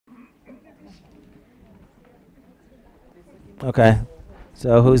Okay.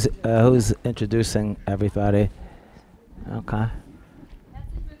 So who's introducing everybody? Okay.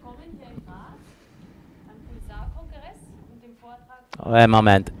 Herzlich willkommen hier in Graz am Pulsar Kongress und dem Vortrag. Oh, einen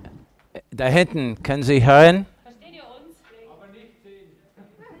Moment. Da hinten, können Sie hören? Versteht ihr uns? Aber nicht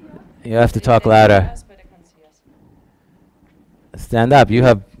sehen. You have to talk louder. Stand up. You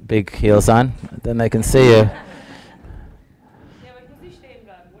have big heels on. Then they can see you. Ja, aber ich muss nicht stehen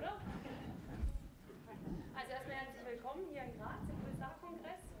bleiben, oder? Also erstmal herzlich willkommen hier in Graz im Pulsar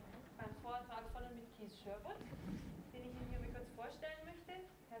Kongress beim Vortrag von und mit Sherwood, den ich Ihnen hier kurz vorstellen möchte.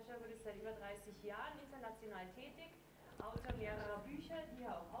 Herr Sherwood ist seit über 30 Jahren international tätig, Autor mehrerer Bücher, die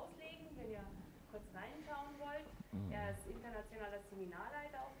er auch auslegen, wenn ihr kurz reinschauen wollt. Er ist internationaler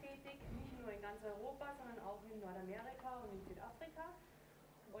Seminarleiter auch tätig, nicht nur in ganz Europa, sondern auch in Nordamerika und in Südafrika.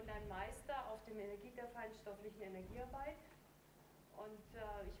 Und ein Meister auf dem Gebiet der feinstofflichen Energiearbeit. Und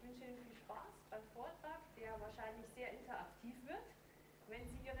ich wünsche Ihnen viel Spaß beim Vortrag, der wahrscheinlich sehr interaktiv wird, wenn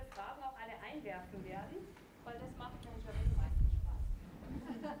Sie Ihre Fragen auch alle einwerfen werden, weil das macht Herrn Sherwood am meisten Spaß.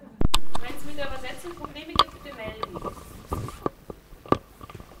 Wenn es mit der Übersetzung Probleme gibt, bitte melden.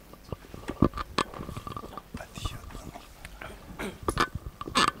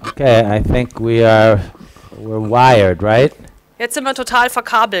 Okay, I think we're wired, right? Jetzt sind wir total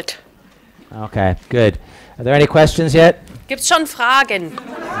verkabelt. Okay, good. Are there any questions yet? Gibt es schon Fragen?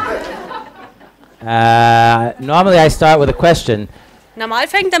 Normally I start with a question. Normal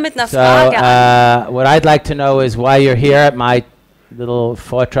fängt er mit einer So, Frage an. what I'd like to know is why you're here at my little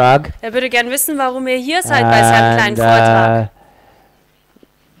Vortrag. Er würde gern wissen, warum ihr hier seid bei seinem kleinen Vortrag.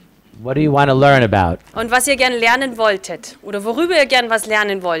 What do you want to learn about? Und was ihr gern lernen wolltet. Oder worüber ihr gern was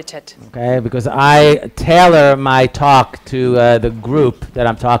lernen wolltet. Okay, because I tailor my talk to the group that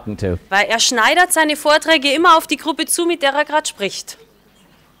I'm talking to. Weil er schneidert seine Vorträge immer auf die Gruppe zu, mit der er gerade spricht.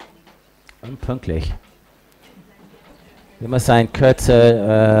 Unpünktlich. Du musst eine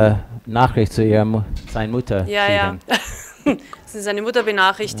kurze Nachricht zu seiner Mutter Ja. schicken. Sie seine Mutter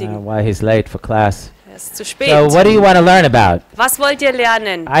benachrichtigen. Why he's late for class. Er ist zu spät. So what do you want to learn about? Was wollt ihr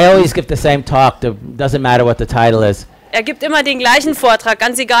lernen? I always give the same talk. Doesn't matter what the title is. Er gibt immer den gleichen Vortrag,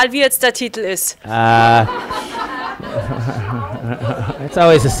 ganz egal wie jetzt der Titel ist. It's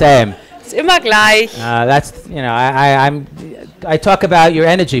always the same. Ist immer gleich. That's I talk about your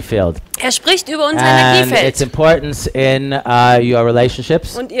energy field Er spricht über unser and its Energiefeld importance in your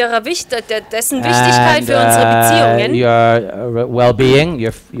relationships und dessen Wichtigkeit für unsere Beziehungen your well-being,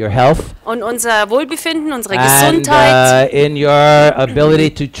 your health, und unser Wohlbefinden, unsere and Gesundheit in your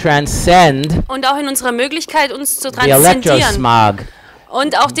ability to transcend und auch in unserer Möglichkeit, uns zu the transzendieren electrosmog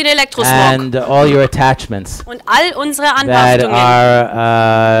und auch den Elektrosmog and all your attachments und all unsere that Anhaftungen,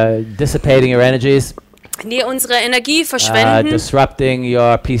 are dissipating your energies, die unsere Energie verschwenden, disrupting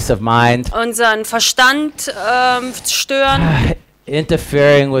your peace of mind, unseren Verstand stören,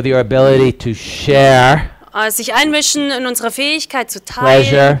 interfering with your ability to share sich einmischen in unsere Fähigkeit zu teilen,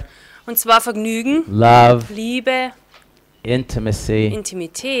 pleasure, und zwar Vergnügen, love, Liebe, intimacy,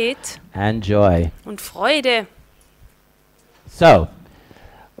 Intimität and joy. und Freude. So,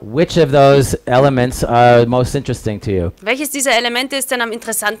 which of those elements are most interesting to you? Welches dieser Elemente ist denn am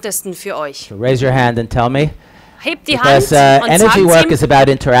interessantesten für euch? So raise your hand and tell me. Hebt die Hand Because und energy work sagt is ihm,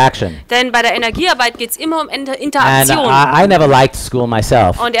 about interaction. denn bei der Energiearbeit geht es immer um And Interaktion. I never liked school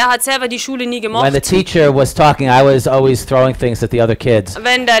myself. Und er hat selber die Schule nie When the gemocht. teacher was talking, I was always throwing things at the other kids.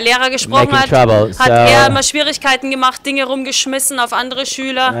 Wenn der Lehrer gesprochen Making hat, trouble. hat So- er immer Schwierigkeiten gemacht, Dinge rumgeschmissen auf andere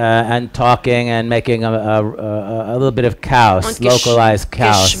Schüler And talking and making a little bit of chaos, und localized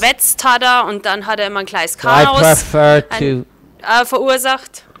chaos. geschwätzt hat er und dann hat er immer ein kleines So I Chaos prefer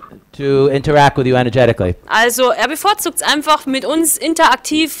verursacht. to interact with you energetically Also er bevorzugt es einfach, mit uns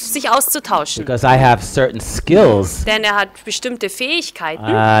interaktiv sich auszutauschen. because I have certain skills, Denn er hat bestimmte Fähigkeiten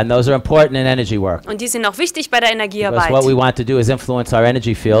and those are important in energy work. und die sind auch wichtig bei der Because Energiearbeit. what we want to do is influence our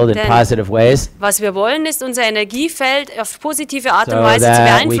energy field in Then- positive ways, Was wir wollen, ist unser Energiefeld auf positive Art so und Weise zu that we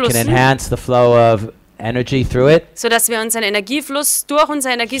can beeinflussen, enhance the flow of energy through it, sodass wir unseren Energiefluss durch unser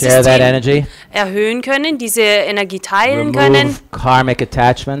share that Energiesystem energy, erhöhen können, diese Energie teilen können, remove karmic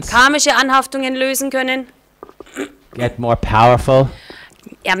attachments, karmische Anhaftungen lösen können, get more powerful,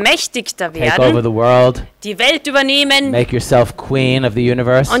 ermächtigter take over werden, the world, die Welt übernehmen, make yourself queen of the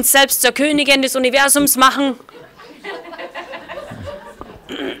universe, uns selbst zur Königin des Universums machen,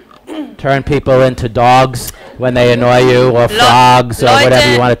 turn people into dogs when they annoy you, or frogs, or Leute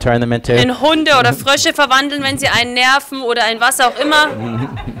whatever you want to turn them into. in Hunde oder Frösche verwandeln, wenn sie einen nerven oder in was auch immer.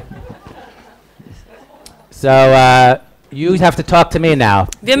 So You have to talk to me now.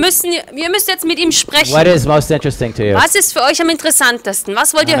 Ihr müsst jetzt mit ihm sprechen. What is most interesting to you? Was ist für euch am interessantesten?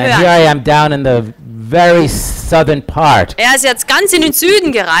 Was wollt ihr And here hören? I am down in the very southern part Er ist jetzt ganz in den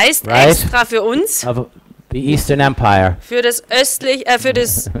Süden gereist, Right. extra für uns, of the Eastern Empire. für das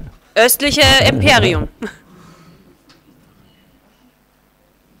östliche Imperium.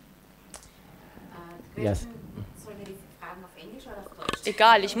 Yes. Sollen wir die Fragen auf Englisch oder auf Deutsch?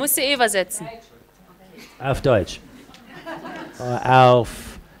 Egal, ich muss sie übersetzen. Auf Deutsch. Auf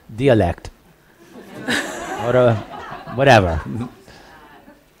Dialekt. Oder whatever.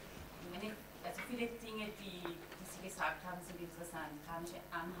 Also viele Dinge, die Sie gesagt haben, sind interessant. Karmische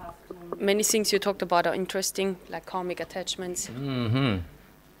Anhaftung, Many things you talked about are interesting, like karmic attachments.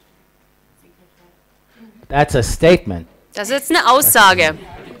 That's a statement. Das ist jetzt eine Aussage.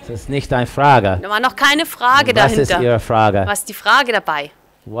 Das ist nicht eine Frage. Da war noch keine Frage Was ist dahinter. Ihre Frage? Was ist die Frage dabei?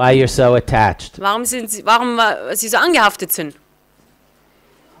 Why you're so attached? Warum Sie so angehaftet sind? nicht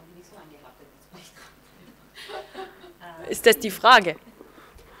so angehaftet. Ist das die Frage?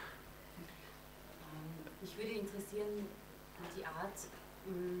 Ich würde interessieren, die Art,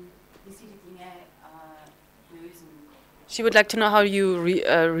 wie Sie die Dinge lösen. She would like to know how you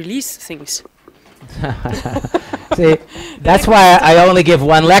release things. See, that's why I only give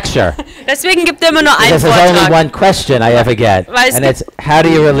one lecture. Deswegen gibt er immer nur einen Because there's only Vortrag. one question I ever get. Weil es And gibt- it's how do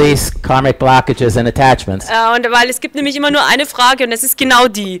you release karmic blockages and attachments? Und weil es gibt nämlich immer nur eine Frage und das ist genau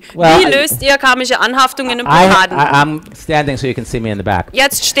die. Well, Wie löst ihr karmische Anhaftungen und I, Blockaden? I'm standing so you can see me in the back.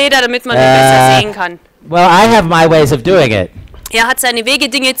 Jetzt steht er, damit man ihn besser sehen kann. Well, I have my ways of doing it, Er hat seine Wege,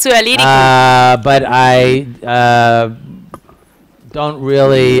 Dinge zu erledigen. but I don't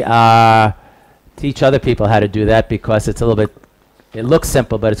really teach other people how to do that because it's a little bit, it looks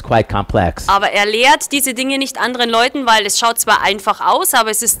simple, but it's quite complex. Aber er lehrt diese Dinge nicht anderen Leuten, weil es schaut zwar einfach aus,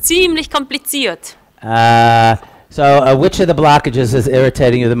 aber es ist ziemlich kompliziert. So which of the blockages is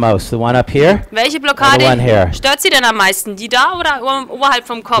irritating you the most? The one up here? Welche Or the one here? Blockade stört Sie denn am meisten? Die da oder oberhalb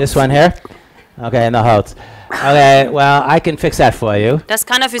vom Kopf? This one here? Okay, in the Holz. Okay, well, I can fix that for you. Das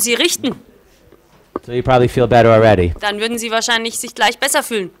kann er für Sie richten. So you probably feel better already. Dann würden Sie wahrscheinlich sich gleich besser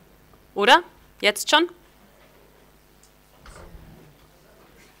fühlen. Oder? Jetzt schon?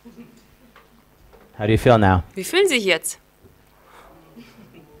 How do you feel now? Wie fühlen Sie sich jetzt?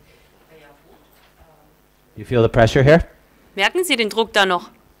 You feel the pressure here? Merken Sie den Druck da noch?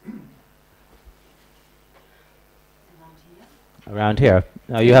 Around here.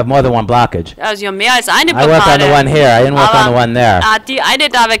 No, you have more than one blockage. Also Sie haben mehr als eine I work on the one Blockade. here. I didn't work on the one there. Er hat die eine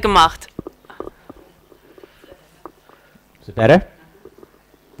da weggemacht. Is it better?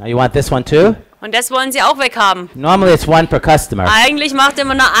 Now you want this one too? Und das wollen Sie auch weghaben. Normally it's one per customer. Eigentlich macht er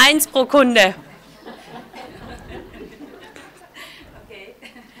immer nur 1 pro Kunde.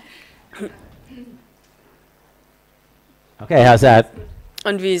 Okay, how's that?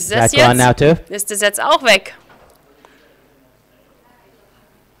 Und wie ist Is das that gone now jetzt? too? Ist das jetzt auch weg?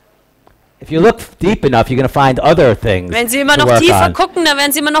 If you look deep enough, you're going to find other things Wenn Sie immer to noch work tiefer on. gucken, dann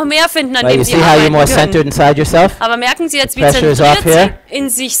werden Sie immer noch mehr finden, an But dem you Sie see how you're more arbeiten centered können. inside yourself? Aber merken Sie jetzt, wie Pressure is off zentriert here. Sie in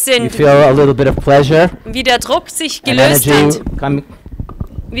sich You sind, feel a little bit of pleasure wie der Druck sich and gelöst energy hat,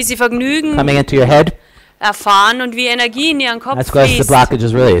 wie Sie Vergnügen coming into your head. erfahren und wie Energie in Ihren Kopf That's because the fließt. blockage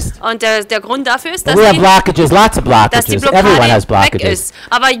is released. Und der Grund dafür ist, But dass we have die blockages, lots of dass die blockages. Everyone has Blockade weg blockages. ist.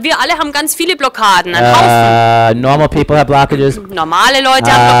 Aber wir alle haben ganz viele Blockaden, einen Haufen. Normal people have blockages. Normale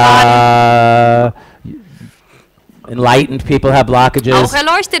Leute haben Enlightened people have Blockaden. Auch blockages.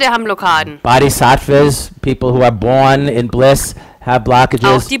 Erleuchtete haben Blockaden. Bodhisattvas, people who are born in bliss, have Auch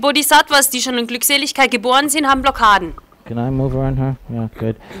blockages. die Bodhisattvas, die schon in Glückseligkeit geboren sind, haben Blockaden. Can I move around her? Yeah,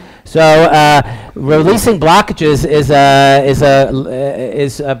 good. So releasing blockages is a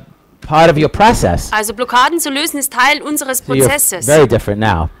part of your process. Also Blockaden zu lösen ist Teil unseres So you're Prozesses. very different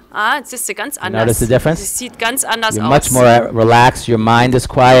now. Jetzt ist sie ganz notice anders. the difference? Sie sieht ganz anders You're aus. much more relaxed. Your mind is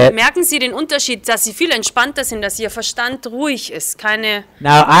quiet. Merken Sie den Unterschied, dass Sie viel entspannter sind, dass Ihr Verstand ruhig ist, keine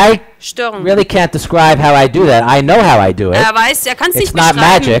Now I Störung. really can't describe how I do that. I know how I do it. Er weiß, er kann es It's nicht not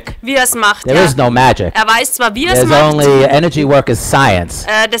beschreiben, magic. wie er es macht. There is no magic. Er weiß zwar, wie er es There's macht, only energy work is science.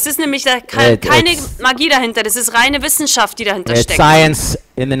 das ist nämlich keine it's- Magie dahinter, das ist reine Wissenschaft, die dahinter It's steckt. science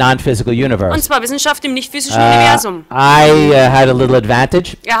in the non-physical Und universe. zwar Wissenschaft im nicht-physischen Universum. I had a little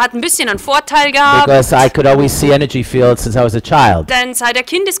advantage Er hat ein bisschen einen Vorteil gehabt, because I could always see energy fields since I was a child. denn seit er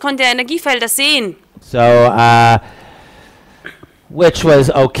Kind ist, konnte er Energiefelder sehen, So, which was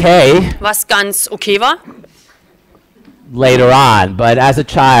okay was ganz okay war. later on, but as a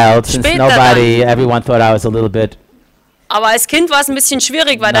child, since Später everyone thought I was a little bit Aber als Kind war es ein bisschen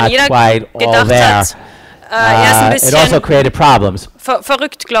schwierig, weil dann not jeder quite all gedacht there. hat, Er ist ein it also bisschen created problems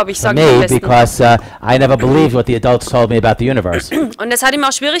verrückt, glaube ich, for sagen wir am me besten. because I never believed what the adults told me about the universe. Und das hat ihm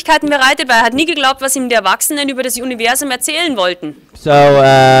auch Schwierigkeiten bereitet, weil er hat nie geglaubt, was ihm die Erwachsenen über das Universum erzählen wollten. So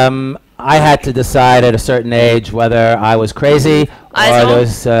I had to decide at a certain age whether I was crazy or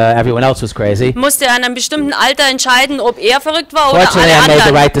everyone else was crazy. Musste er an einem bestimmten Alter entscheiden, ob er verrückt war oder Fortunately, I alle made the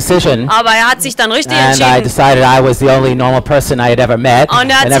anderen. right decision, Aber er hat sich dann richtig and I entschieden. decided I was the only normal person I had ever met, Und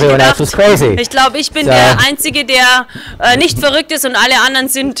er hat and sich everyone else was gedacht, crazy. ich glaube, ich bin So- der Einzige, der nicht verrückt ist und alle anderen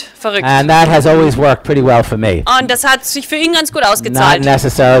sind verrückt. And that has always worked pretty well for me. Und das hat sich für ihn ganz gut Not ausgezahlt.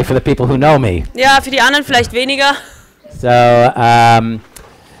 necessarily for the people who know me. Ja, für die anderen vielleicht weniger.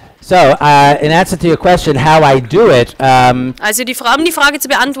 So, in answer to your question, how I do it, Also um die Frage zu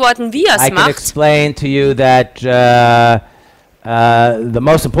beantworten, wie er I es can macht, explain to you that the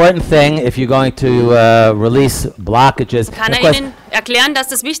most important thing, if you're going to release blockages, kann of er course, Ihnen erklären, dass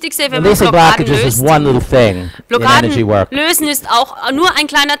das Wichtigste, wenn man releasing Blockaden blockages is löst, one little thing in energy Blockaden work. lösen ist auch nur ein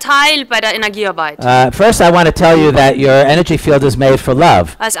kleiner Teil bei der Energiearbeit. First, I want to tell you that your energy field is made for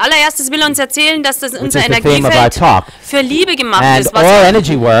love, Als allererstes will er uns erzählen, dass das which unser is the theme of our Energiefeld talk. für Liebe gemacht And ist, all was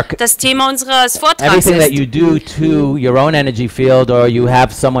energy work, das Thema unseres Vortrags everything that ist. you do to your own energy field or you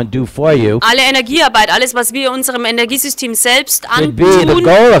have someone do for you, Alle Energiearbeit, alles, was wir unserem Energiesystem selbst should be, the antun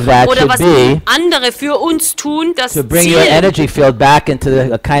goal of that oder should was be andere für uns tun, das to bring your Ziel energy field back into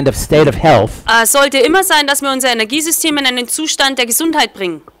a kind of state of health, sollte immer sein, dass wir unser Energiesystem in einen Zustand der Gesundheit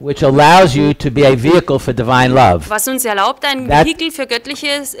bringen, which allows you to be a vehicle for divine love. was uns erlaubt, ein That- Vehikel für göttliche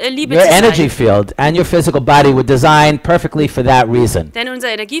Liebe Your zu energy sein. field and your physical body were designed perfectly for that reason. Denn unser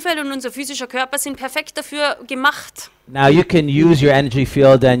Energiefeld und unser physischer Körper sind perfekt dafür gemacht. Now you can use your energy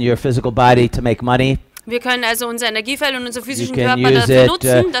field and your physical body to make money. Wir können also unser Energiefeld und unseren You physischen can Körper use dafür it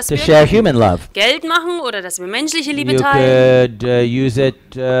nutzen, dass to wir share human love. Geld machen oder dass wir menschliche Liebe You teilen. could use it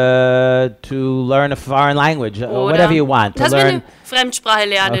to learn a foreign language or Oder whatever you want to dass wir learn. eine Fremdsprache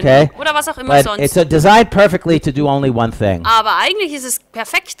lernen Okay. oder was auch immer But it's sonst. designed perfectly to do only one thing, Aber eigentlich ist es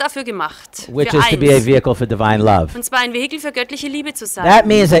perfekt dafür gemacht, which für is to be a eins. vehicle for divine love. Und zwar ein Vehikel für göttliche Liebe zu sein. That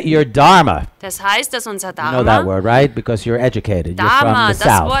means that your dharma, Das heißt, dass unser you know that Dharma, word, right? Because you're educated. You're Dharma, from the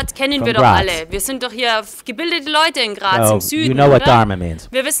das south, Wort kennen from wir doch Graz. alle. Wir sind doch hier gebildete Leute in Graz So im Süden, you know what oder? dharma means.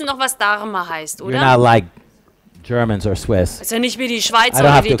 Wir wissen doch, was Dharma heißt, You're oder? not like Germans or Swiss. Also nicht wie die I Schweizer don't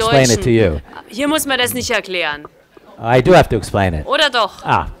oder have to die explain it to you. Deutschen. Hier muss man das nicht erklären. I do have to explain it. Oder doch?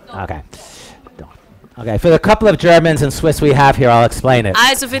 Ah, okay. Okay, for the couple of Germans and Swiss we have here, I'll explain it.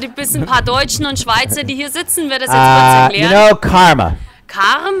 Also für die bisschen paar Deutschen und Schweizer, die hier sitzen, wird das jetzt kurz You erklären. know karma.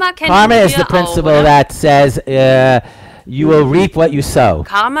 Karma kennen Karma wir is the auch, principle oder? that says you will reap what you sow.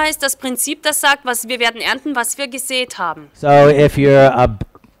 Karma ist das Prinzip, das sagt, was wir werden ernten, was wir gesät haben. So if you're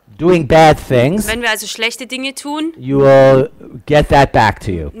doing bad things, Wenn wir also schlechte Dinge tun, you will get that back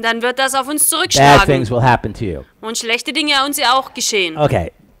to you. dann wird das auf uns Bad zurückschlagen. things will happen to you. Und schlechte Dinge uns ja auch geschehen.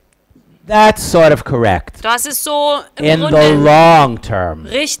 Okay, that's sort of correct Das ist so im in the Grunde long term.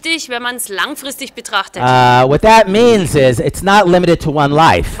 richtig, wenn man es langfristig betrachtet. What that means is it's not limited to one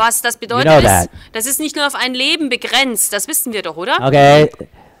life. Was das bedeutet know ist, that. das ist nicht nur auf ein Leben begrenzt, das wissen wir doch, oder? Okay,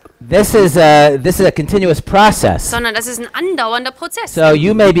 this is a continuous process. Sondern das ist ein andauernder Prozess. So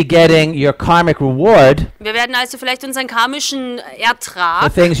you may be getting your karmic reward Wir werden also vielleicht unseren karmischen for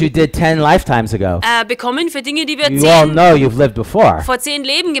Ertrag things you did 10 lifetimes ago. bekommen für Dinge, die wir You all 10 know you've lived before. vor 10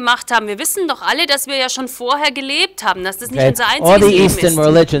 Leben gemacht haben. Wir wissen doch alle, dass wir ja schon vorher gelebt haben, dass das nicht Okay? unser All einziges the Leben Eastern ist.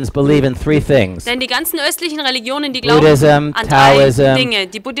 religions believe in three things: Denn die ganzen östlichen Religionen, die glauben Buddhism, an drei Taoism, Dinge.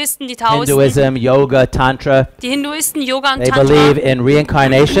 Die Buddhisten, die Taoisten, Hinduism, Yoga, Tantra. die Hinduisten, Yoga und They believe Tantra, in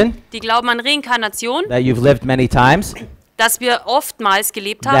reincarnation, die glauben an Reinkarnation, that you've lived many times, dass wir oftmals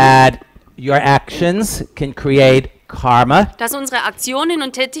gelebt haben, that your actions can create karma, dass unsere Aktionen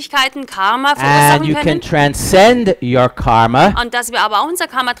und Tätigkeiten Karma and verursachen you can können transcend your karma und dass wir aber auch unser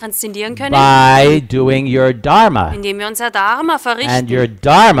Karma transzendieren können, by doing your dharma. indem wir unser Dharma And verrichten. your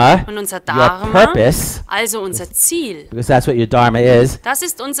dharma, Und unser your Dharma, purpose, also unser Ziel, because that's what your dharma is das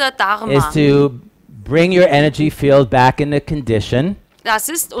ist unser is Dharma. to bring your energy field back in a condition Das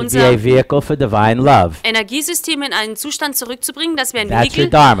ist to be a unser vehicle for divine love. Energiesystem in einen Zustand zurückzubringen, dass wir ein That's your Vehikel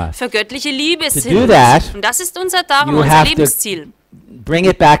dharma. für göttliche Liebe do sind. that, Und das ist unser Dharma, you unser have to- Lebensziel. Bring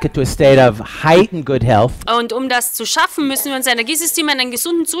it back into a state of heightened good health. Und um das zu schaffen, müssen wir unser Energiesystem in einen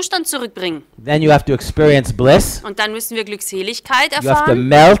gesunden Zustand zurückbringen. Then you have to experience bliss. Und dann müssen wir Glückseligkeit You have to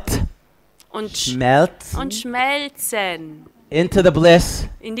erfahren und melt schmelzen into the bliss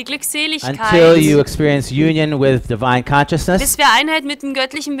in die until you Glückseligkeit, experience union with divine consciousness. bis wir Einheit mit dem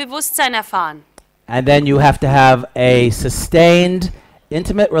göttlichen Bewusstsein erfahren. And then you have to have a sustained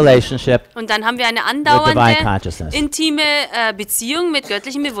intimate relationship Und dann haben wir eine with divine andauernde, consciousness. intime Beziehung mit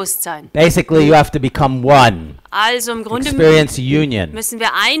göttlichem Bewusstsein. Basically, you have to become one. Also im Grunde Experience union müssen wir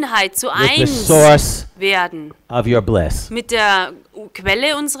Einheit zu with the eins source werden of your bliss. mit der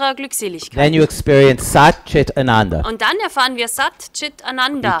Quelle unserer Then Glückseligkeit. you experience Sat Chit Ananda, Und dann erfahren wir Sat Chit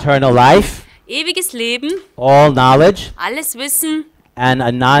Ananda, eternal life, ewiges Leben, all knowledge, alles Wissen and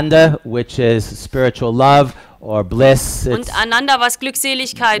Ananda, which is spiritual love or bliss. und Ananda, was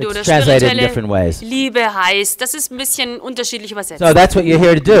Glückseligkeit It's oder translated in spirituelle different ways. Liebe heißt. Das ist ein bisschen unterschiedlich übersetzt. So that's what you're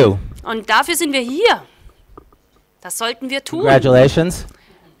here to do. Und dafür sind wir hier. Das sollten wir tun. Congratulations.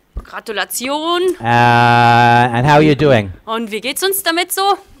 Gratulation. And how are you doing Und wie geht's uns damit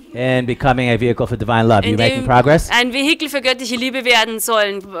so? in becoming a vehicle for divine love? You making Indem progress? ein Vehikel für göttliche Liebe werden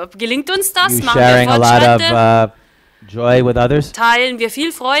sollen. Gelingt uns das? You Machen wir sharing a lot Fortschritte? of joy with others? Teilen wir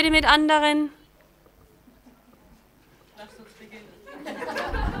viel Freude mit anderen?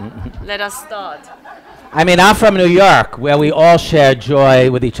 Let us start. I mean, I'm from New York, where we all share joy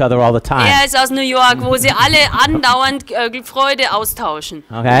with each other all the time. Er ist aus New York, wo sie alle andauernd Freude austauschen.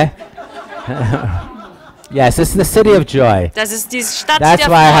 Okay? Yes, this is the city of joy. Das ist die Stadt That's der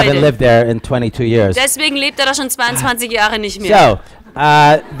why I haven't Freude. lived there in 22 years. Deswegen lebt er da schon 22 Jahre nicht mehr. So,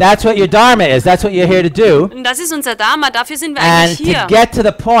 that's what your Dharma is. That's what you're here to do. Und das ist unser Dharma, dafür sind wir And eigentlich to hier. get to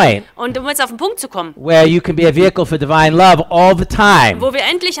the point Und um jetzt auf den Punkt zu kommen, where you can be a vehicle for divine love all the time, wo wir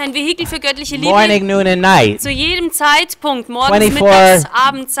endlich ein Vehikel für göttliche Liebe morning, noon, and night, zu jedem Zeitpunkt, morgens, 24 mittags,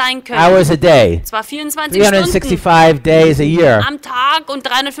 abends sein können. hours a day, Zwar 24 Stunden 365 days a year. am Tag und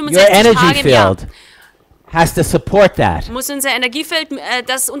Your 365 energy Tage im Jahr. field has to support that. Muss unser Energiefeld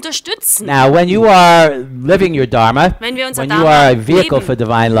das unterstützen. Now, when you are living your Dharma, Wenn wir unser when you Dharma are a vehicle leben, for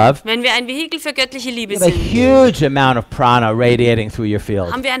divine love, wenn wir ein Vehikel für göttliche Liebe you have a sind, huge amount of prana radiating through your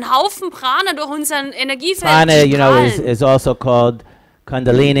field. haben wir einen Haufen Prana durch unseren Energiefeld Prana, you know, is strahlen. also called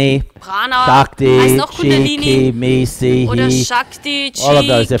Kundalini, Prana heißt Shakti, auch Chi, Kundalini Mi, Si, oder He, Shakti, all of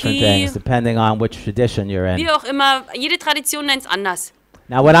those Chi, different Ki, things, depending on which tradition you're in. wie auch immer. Jede Tradition nennt es anders.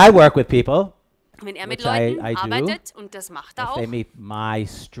 Now, when I work with people, Wenn er mit Which I Leuten do. arbeitet, und das macht er if auch, they meet my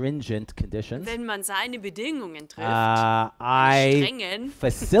stringent conditions, wenn man seine Bedingungen trifft, I strengen,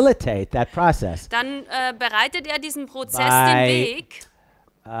 facilitate that process dann bereitet er diesen Prozess By den Weg,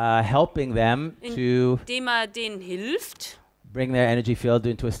 helping them to indem er denen hilft, bring their energy field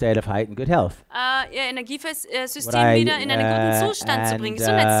into a state of height and good health. ihr Energiesystem What I, wieder in einen guten Zustand zu bringen, and,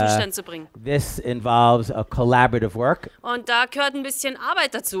 Gesundheitszustand zu bringen. This involves a collaborative work Und da gehört ein bisschen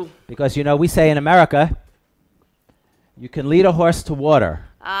Arbeit dazu. because, you know, we say in America, you can lead a horse to water,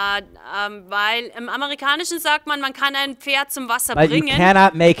 Weil im Amerikanischen sagt man, man kann ein Pferd zum Wasser but you bringen,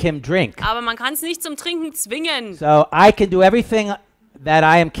 cannot make him drink. aber man kann es nicht zum Trinken zwingen. So I can do everything that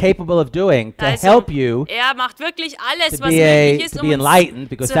I am capable of doing to Also, help you er macht wirklich alles, to was be, möglich ist, to um be uns enlightened,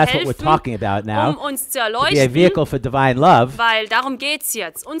 because zu that's what we're helfen, talking about now, um uns zu to be a erleuchten, vehicle for divine love. weil darum geht es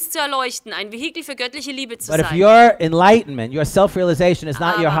jetzt, uns zu erleuchten, ein Vehikel für göttliche Liebe zu But if sein. your enlightenment, your self-realization is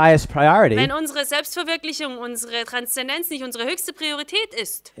not your Aber highest priority, Wenn unsere Selbstverwirklichung, unsere Transzendenz nicht unsere höchste Priorität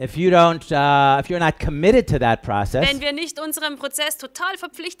ist, if you're not committed to that process, wenn wir nicht unserem Prozess total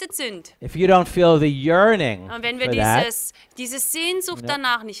verpflichtet sind if you don't feel the yearning und wenn wir for that, diese Sehnsucht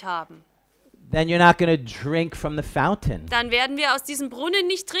danach nicht haben, then you're not going to drink from the fountain, dann werden wir aus diesem Brunnen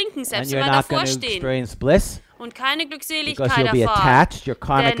nicht trinken, and selbst you're wenn wir not davor going to stehen experience bliss, und keine because Glückseligkeit you'll be erfahren. attached. Your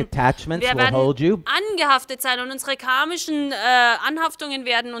karmic Denn attachments wir will hold you, werden angehaftet sein und unsere karmischen Anhaftungen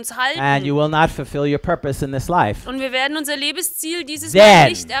werden uns and you halten. will not fulfill your purpose in this life. Und wir werden unser Lebensziel dieses Then Mal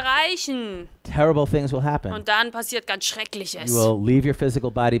nicht erreichen. Terrible things will happen. Und dann passiert ganz You Schreckliches. will leave your physical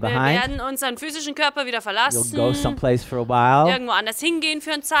body Wir behind. werden unseren physischen Körper wieder You'll verlassen, go someplace for a while. irgendwo anders hingehen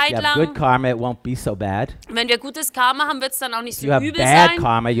für eine If Zeit you have good lang. karma, it won't be so bad. Wenn wir gutes Karma haben, wird es dann auch nicht If so you have übel bad sein.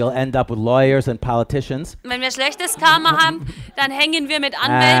 karma, you'll end up with lawyers and politicians, Wenn wir schlechtes Karma haben, dann hängen wir mit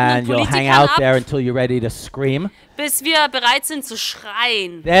Anwälten and und you'll hang Politikern out there ab, until you're ready to scream. bis wir bereit sind zu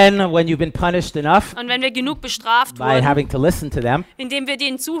schreien. Then, when you've been punished enough Und wenn wir genug bestraft by wurden, having to listen to them, indem wir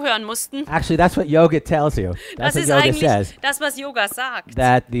denen zuhören mussten, actually, that's what yoga tells you. das That's what ist yoga eigentlich says. das, was Yoga sagt.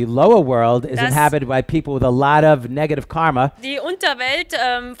 That the lower world is Das- inhabited by people with a lot of negative karma, Die Unterwelt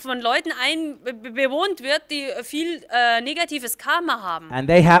von Leuten bewohnt wird, die viel negatives Karma haben. and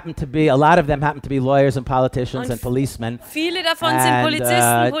a lot of them happen to be lawyers and politicians Und and policemen Viele davon sind And,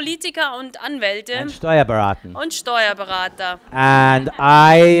 Polizisten, Politiker und Anwälte and Steuerberaten. und Steuerberater. And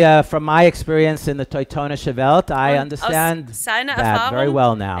I, from my experience in the Teutonische Welt, I Und understand aus seiner that very Erfahrung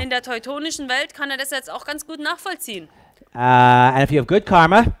well now. in der teutonischen Welt kann er das jetzt auch ganz gut nachvollziehen. And if you have good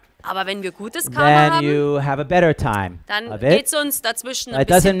karma, Aber wenn wir gutes Karma then haben, you have a better time dann of geht it. es uns dazwischen ein It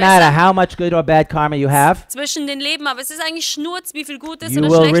doesn't bisschen matter besser how much good or bad karma you have. zwischen den Leben. Aber es ist eigentlich Schnurz, wie viel gutes You oder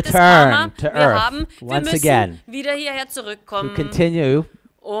will schlechtes return Karma to wir earth haben. Wir once müssen again wieder hierher to zurückkommen, continue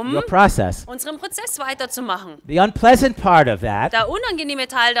um your process. unseren Prozess weiterzumachen. The unpleasant part of that Der unangenehme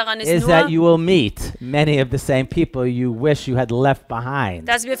Teil daran ist is that nur, you will meet many of the same people you wish you had left behind.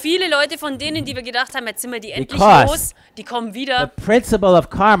 dass wir viele Leute von denen, die wir gedacht haben, jetzt sind wir die endlich Because los, die kommen The wieder. principle of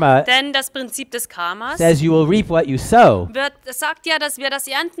karma Denn das Prinzip des Karmas says you will reap what you sow. sagt ja, dass wir das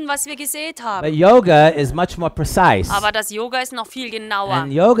ernten, was wir gesät But haben. yoga is much more precise. Aber das Yoga ist noch viel genauer.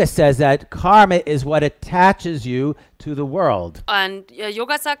 And yoga says that karma is what attaches you to the world. Und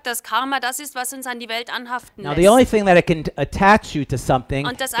Yoga sagt, dass Karma das ist, was uns an die Welt anhaften Now, the only lässt. thing that it can attach you to something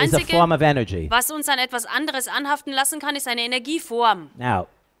Und das is a Einzige, form of energy. Was uns an etwas anderes anhaften lassen kann, ist eine Energieform. Now,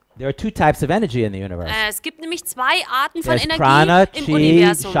 there are two types of energy in the universe. Es gibt nämlich zwei Arten von There's Energie prana, im chi,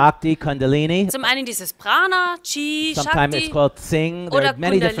 Universum. shakti, kundalini. Zum einen dieses Prana, Chi, Sometimes it's Shakti called sing. There oder are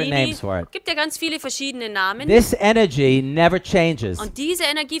many different Kundalini. names for it. Gibt ja ganz viele verschiedene Namen. This energy never changes. Und diese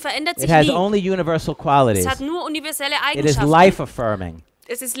Energie verändert It sich has nie. only universal qualities. Es hat nur universelle It is Eigenschaften. life affirming.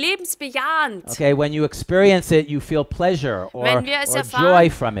 Es ist lebensbejahend. Okay, when you experience it, you feel pleasure Wenn wir es or erfahren, joy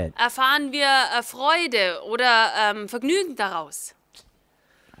from it. erfahren wir Freude oder Vergnügen daraus.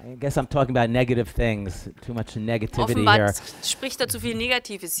 I guess I'm talking about negative things. Too much negativity Offenbar here. spricht da zu viel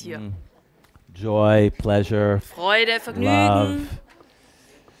Negatives hier. Joy, pleasure, Freude, love. Vergnügen.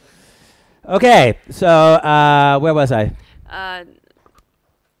 Okay, so where was I?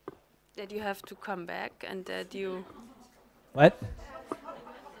 That you have to come back and that you... What?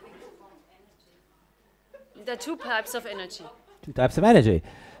 The two types of energy. Two types of energy.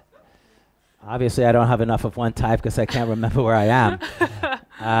 Obviously, I don't have enough of one type because I can't remember where I am.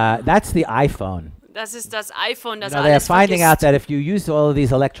 That's the iPhone. Das ist das iPhone, You das know, they're alles finding out vergisst. that if you use all of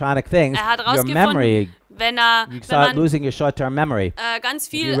these electronic things, Er hat your herausgefunden, memory, wenn you start man losing your short-term memory. ganz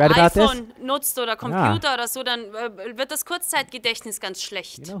you viel read about iPhone nutzt oder Computer oder so, dann wird das Kurzzeitgedächtnis ganz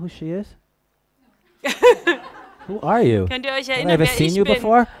schlecht. You know who she is? Who are you? Könnt ihr euch Have I erinnern, ever wer seen ich you bin?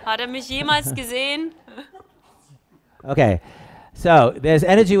 before? Hat er mich jemals gesehen? Okay, so there's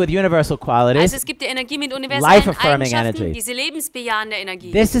energy with universal qualities. Also es gibt die Energie mit universellen Life-affirming Eigenschaften, energy. diese lebensbejahende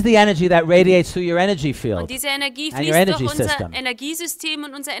Energie. This is the energy that radiates through your energy field, Und diese Energie and your fließt energy durch unser system. Energiesystem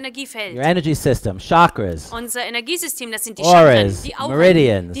und unser Energiefeld. your energy system, chakras, Unser Energiesystem, das sind die Auras, Chakren, die Auren,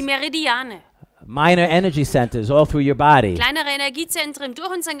 Meridians. die Meridiane. minor energy centers all through your body. Kleinere Energiezentren durch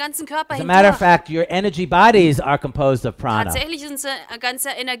unseren ganzen Körper As a matter of hindurch. fact, your energy bodies are composed of prana. Tatsächlich unser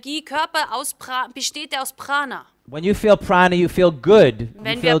ganzer Energiekörper besteht aus Prana. When you feel prana, you feel good, you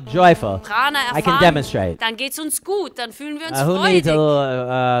Wenn feel wir joyful. Prana I can erfahren, demonstrate. dann geht es uns gut, dann fühlen wir uns Who needs a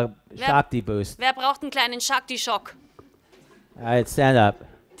freudig. little Shakti boost? Wer braucht einen kleinen Shakti-Schock? All right, stand up.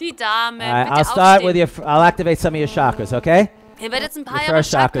 Die Dame, All right, bitte I'll start with aufstehen. I'll activate some of your chakras, okay? Er wird jetzt ein paar Your Jahre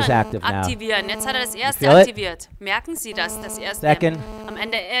first chakra is Chakren active now. aktivieren. Jetzt hat er das erste feel it? aktiviert. Merken Sie das erste Second, am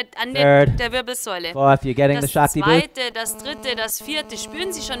Ende an third, der Wirbelsäule. Fourth, you're getting the Das Shakti boost. zweite, das dritte, das vierte.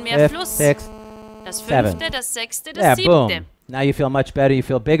 Spüren Sie schon mehr Fifth, Fluss? sixth, Das seven. fünfte, das sechste, there, das boom. siebte. Now you feel much better, you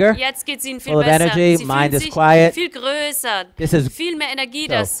feel bigger. Jetzt geht es Ihnen viel Full of besser. energy, Sie mind fühlen is sich quiet. viel größer, This is viel mehr Energie.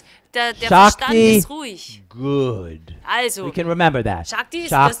 so. Der Verstand Shakti, ist ruhig. good. Also, We can remember that. Shakti ist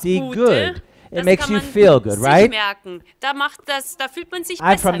Shakti, das Gute. good. It Das makes kann you man feel good, sich right? merken. Da fühlt man sich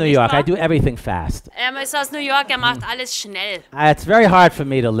I'm besser, from New nicht York. I wahr? do everything fast. Er ist aus New York, er macht alles schnell. It's very hard for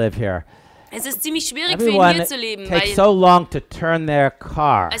me to live here. Es ist ziemlich schwierig für ihn Everyone hier zu leben, takes weil so long to turn their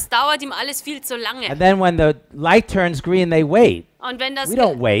car. es dauert ihm alles viel zu lange. And then when the light turns green, they wait. Und wenn, we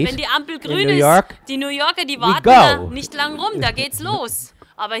don't wait wenn die Ampel in grün New ist, York. die New Yorker, die We warten go. da nicht lang rum, da geht's los.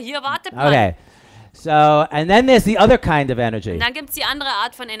 Aber hier wartet man. Okay. So, and then there's the other kind of energy. Und dann gibt es die andere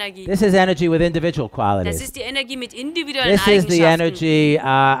Art von Energie. This is energy with individual Das qualities. ist die Energie mit individuellen This is the Eigenschaften. energy,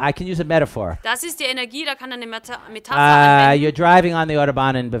 I can use a metaphor. Das ist die Energie, da kann er eine Metapher anwenden. You're driving on the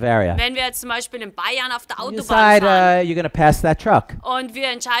Autobahn in Bavaria. Wenn wir jetzt zum Beispiel in Bayern auf der You Autobahn decide fahren you're going to pass that truck. und wir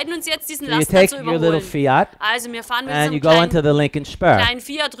entscheiden uns jetzt, diesen So you Laster take zu your little überholen. Fiat Also wir fahren mit and you diesem go into the Lincoln Spur. kleinen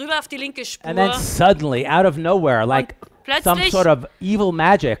Fiat rüber auf die linke Spur. And then suddenly, out of nowhere, like some plötzlich sort of evil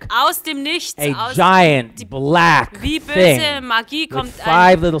magic, aus dem Nichts, a giant black wie böse thing Magie with kommt 5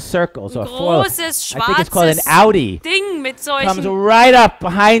 ein little circles or 4. großes, I think it's called an schwarzes Audi. Ding mit Comes solchen right up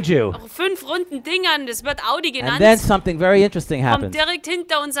behind you. 5 runden Dingern, das wird Audi And genannt, then something very interesting kommt happens. direkt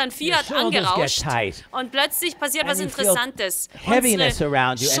hinter unseren Fiat shoulders get angerauscht tight. und plötzlich passiert And was you feel Interessantes. Heaviness Unsere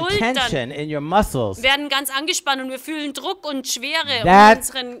around you and Schultern tension in your muscles. werden ganz angespannt und wir fühlen Druck und Schwere That- um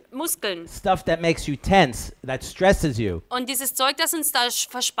unseren Muskeln. Stuff that makes you tense, that stresses you. Und dieses Zeug, das uns da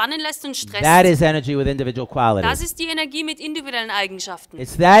verspannen lässt und stresst, that is energy with individual das qualities. ist die Energie mit individuellen Eigenschaften.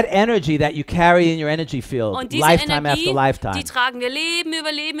 It's that energy that you carry in your energy field, Und diese lifetime Energie, after lifetime. die tragen wir Leben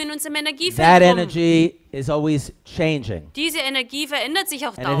über Leben in unserem That Energiefeld rum. energy is always changing, Diese Energie verändert sich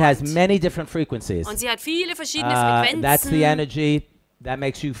auch and it has dauernd. many different frequencies. Und sie hat viele verschiedene That's the Frequenzen. energy that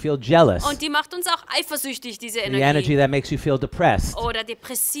makes you feel jealous, Und die macht uns auch eifersüchtig, diese the energy Energie. that makes you feel depressed. Oder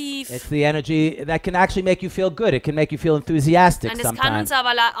depressiv. It's the energy that can actually make you feel good. It can make you feel enthusiastic Und es kann uns sometimes,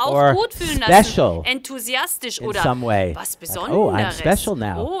 aber auch or gut fühlen special lassen. Enthusiastisch in oder some way. was Like, oh, I'm Besonderes. special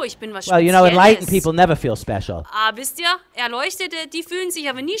now. Oh, ich bin was Well, you know, enlightened Spezielles. people never feel special. Wisst ihr, Erleuchtete, die fühlen sich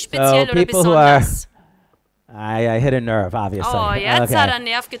aber nie So speziell oder people who are, besonders. I hit a nerve, obviously. Oh, jetzt hat er Okay. einen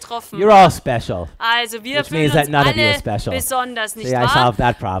Nerv getroffen. You're all special. Also wir Which fühlen means that uns none of you are alle special. besonders, nicht See, I wahr? solved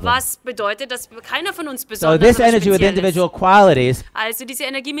that problem. Was bedeutet, dass keiner von uns So besonders this oder energy with speziell individual ist. qualities Also diese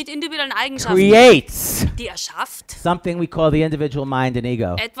Energie mit individuellen Eigenschaften, creates die erschafft something we call the individual mind and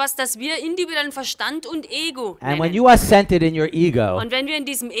ego. etwas, das wir individuellen Verstand und Ego And when nennen. you are centered in your ego, Und wenn wir in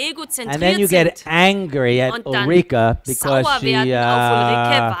diesem Ego and then zentriert you get sind angry at und dann Ulrika because sauer she, werden auf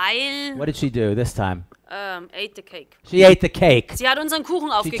Ulrike, weil what did she do this time? ate the cake. She ate the cake. Sie hat unseren Kuchen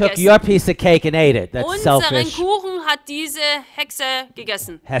She took aufgegessen. your piece of cake and ate it. That's Unseren selfish. Kuchen hat diese Hexe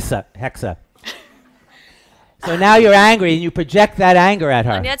gegessen. Hexa. So now you're angry and you project that anger at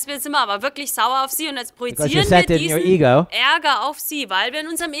her. Und jetzt sind wir aber wirklich sauer auf sie und jetzt Because you're projizieren wir centered in your diesen ego. Ärger auf sie, weil wir in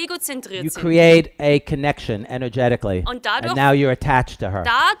unserem Ego You zentriert sind. create a connection energetically. Und dadurch- And now you're attached to her.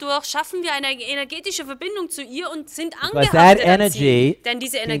 Dadurch schaffen wir eine energetische Verbindung zu ihr und sind Because that angehaftet an energy sie. Denn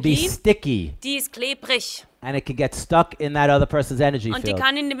diese can be Energie, sticky die ist klebrig and it can get stuck in that other person's energy und die field.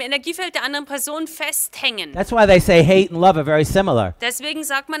 kann in dem Energiefeld der anderen Person festhängen. That's why they say hate and love are very similar. Deswegen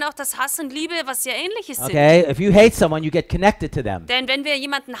sagt man auch, dass Hass und Liebe was sehr Ähnliches sind. Okay? If you hate someone, you get connected to them. Denn wenn wir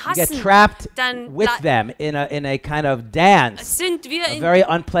jemanden You get hassen, trapped dann with them in a kind of dance, sind wir a very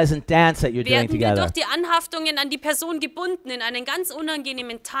unpleasant dance that you're doing werden wir together. durch die Anhaftungen an die Person gebunden in einen ganz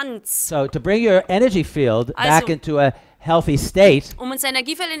unangenehmen Tanz. So to bring your energy field back Also- into a healthy state, Um unser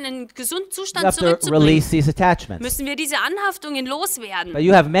Energiefeld in einen gesunden you Zustand have to zurückzubringen, release these attachments. müssen wir diese Anhaftungen loswerden. But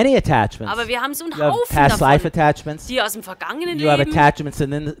you have many attachments. Aber wir haben so einen You have Haufen past life davon. attachments. Die aus dem vergangenen You have Leben, attachments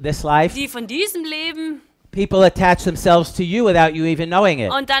in this life. die von diesem Leben. People attach themselves to you without you even knowing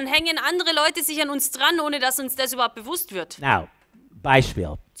it. Und dann hängen andere Leute sich an uns dran, ohne dass uns das überhaupt bewusst wird. Now,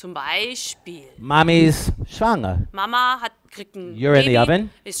 Beispiel. Zum Beispiel, Mommy's schwanger. Mama kriegt ein You're in the Baby, oven.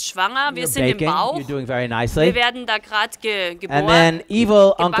 ist schwanger, wir You're sind im baking. Bauch, You're doing very wir nicely. werden da gerade And geboren. then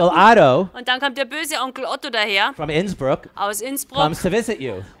evil Uncle gebacken. Otto Und dann kommt der böse Onkel Otto daher from Innsbruck aus Innsbruck comes to visit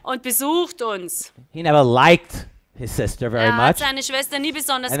you. und besucht uns. He never liked his sister very Er hat much. seine Schwester nie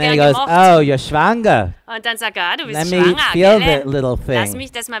besonders And then gern he goes, gemocht. oh, you're schwanger. Und dann sagt er, du bist Let me schwanger, feel gell? that little Lass thing.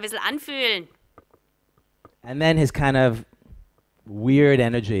 mich das mal ein bisschen anfühlen. And then his kind of weird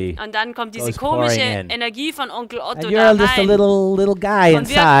energy. Und dann kommt diese goes pouring komische in. Energie von Onkel Otto And da you're just a rein. little guy Und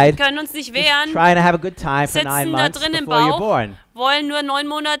wir inside, können uns nicht just wehren, trying to have a good time for 9 sitzen da months drin im before you're Bauch, born. wollen nur 9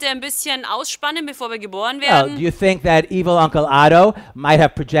 Monate ein bisschen ausspannen, bevor wir geboren Well, werden. do you think that evil Uncle Otto might have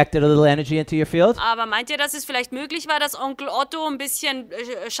projected a little energy into your field? Aber meint ihr, dass es vielleicht möglich war, dass Onkel Otto ein bisschen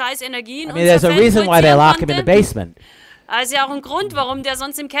scheiß Energie in I mean, there's unser a Feld reason why they projizieren lock him in the konnte? basement. Also ja auch ein Grund, warum der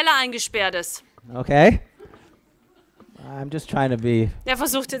sonst im Keller eingesperrt ist. Okay? I'm just trying to be Der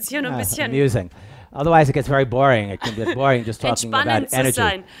versucht jetzt hier nur ein bisschen amusing. Otherwise, it gets very boring. It can get boring just talking about entspannend zu energy.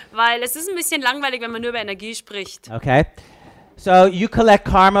 sein, weil es ist ein bisschen langweilig, wenn man nur über Energie spricht. Okay? So you collect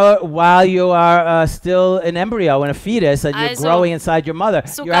karma while you are still an embryo and a fetus and you're Also, growing inside your mother. You're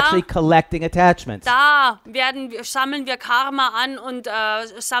sogar actually collecting attachments. Da sammeln wir Karma an und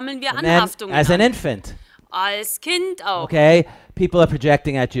sammeln wir And then, Anhaftungen as an an. infant, Als Kind auch. okay, people are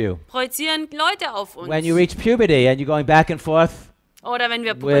projecting at you. Projizieren Leute auf uns. When you reach puberty and you're going back and forth Oder wenn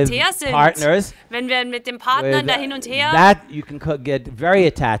wir with pubertär sind, partners, wenn wir mit dem Partner with, da hin und her you can get very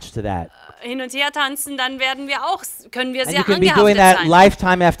attached to that. tanzen, dann können wir And sehr you can be doing angehaftet that sein.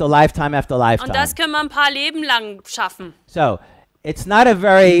 lifetime after lifetime after Und lifetime. das können wir ein paar Leben lang schaffen. So it's not a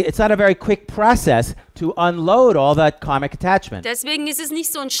very quick process to unload all that karmic attachment. Deswegen ist es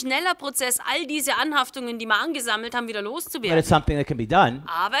nicht so ein schneller Prozess, all diese Anhaftungen, die wir angesammelt haben, wieder But loszuwerden. it's something that can be done,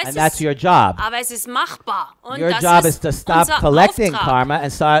 Aber es and that's ist- your job. Aber es ist machbar. Und Your das job is ist to stop unser collecting Auftrag. karma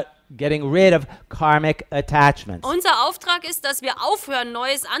and start getting rid of karmic attachments. Unser Auftrag ist, dass wir aufhören,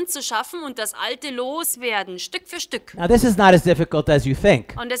 Neues anzuschaffen und das Alte loswerden, Stück für Stück. Now this is not as difficult as you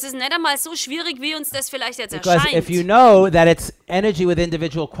think, Und es ist nicht einmal so schwierig, wie uns das vielleicht jetzt because erscheint. if you know that it's energy with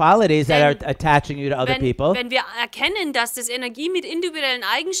individual qualities that are Denn attaching you to other people, wenn wir erkennen, dass das Energie mit individuellen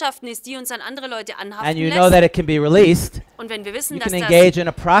Eigenschaften ist, die uns an andere Leute and anhaften you know that lässt, it can be released, Und wenn wir wissen, you dass can das engage in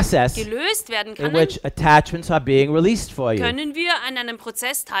a process gelöst werden in kann, which attachments are being released for you. können wir an einem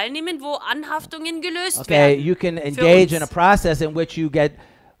Prozess teilnehmen, wo Anhaftungen gelöst Okay, werden. you can engage in a uns. process in which you get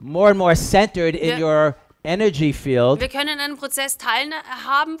more and more centered in Wir- your energy field Wir können an einem Prozess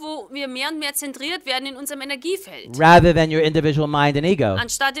teilhaben, wo wir mehr und mehr zentriert werden in unserem Energiefeld, rather than your individual mind and ego.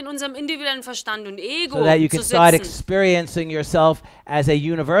 anstatt in unserem individuellen Verstand und Ego So that you zu can start sitzen. experiencing yourself as a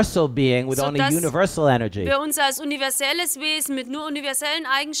universal being with So only dass universal energy. Wir uns als universelles Wesen mit nur universellen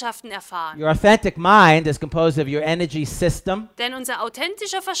Eigenschaften erfahren. Your authentic mind is composed of your energy system, Denn unser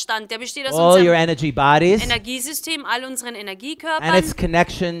authentischer Verstand, der besteht aus all your unserem energy bodies, Energiesystem, all unseren and Energiekörpern its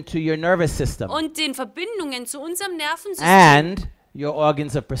connection to your nervous system, und den Verbindungen zu unserem Nervensystem and your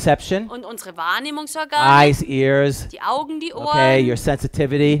organs of perception, und unsere Wahrnehmungsorgane, eyes, ears, die Augen, die Ohren, okay, your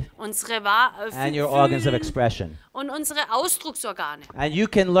sensitivity, unsere and your organs of Fühlen expression. und unsere Ausdrucksorgane. And you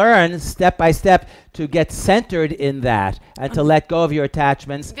can learn step by step to get centered in that and to let go of your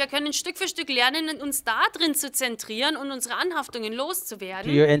attachments Wir können Stück für Stück lernen, uns da drin zu zentrieren und unsere Anhaftungen to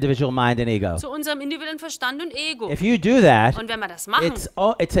loszuwerden your individual mind and ego. zu unserem individuellen Verstand und Ego. If you do that, Und wenn wir das machen,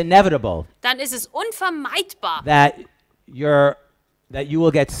 it's inevitable dann ist es unvermeidbar, that you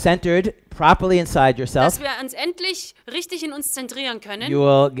will get centered properly inside yourself. dass wir uns endlich richtig in uns zentrieren können, You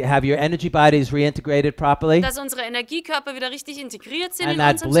will have your energy bodies reintegrated properly, dass unsere Energiekörper wieder richtig integriert sind and in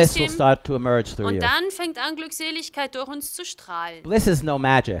that unserem bliss will System. start to emerge through Und you. dann fängt an, Glückseligkeit durch uns zu strahlen. Bliss is no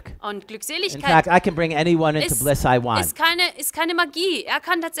magic. Und In Glückseligkeit fact, I can bring anyone into ist, bliss I want. ist keine Magie. Er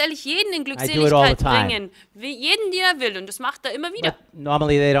kann tatsächlich jeden in do it all Glückseligkeit the time. bringen. Wie jeden, den er will. Und das macht er immer wieder. But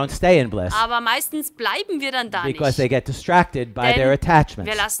normally they don't stay in bliss Aber meistens bleiben wir dann da because nicht. they get distracted by their Denn attachments.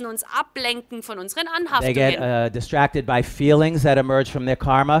 wir lassen uns ablenken von unseren They get Anhaftungen. distracted by feelings that emerge from their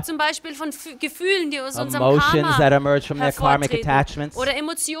karma, Zum Beispiel von Gefühlen, die aus unserem emotions that Karma emerge from their karmic hervortreten. attachments. Oder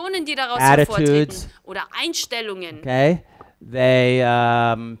Emotionen, die daraus Attitudes. hervortreten. Oder Einstellungen. Okay,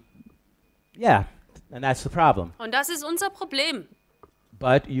 yeah, and that's the problem. Und das ist unser Problem.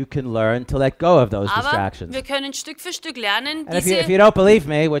 But you can learn to let go of those Aber distractions. wir können Stück für Stück lernen, And if you don't believe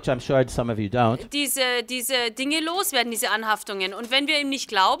me, which I'm sure some of you don't, diese Dinge loswerden, diese Anhaftungen. Und wenn wir ihm nicht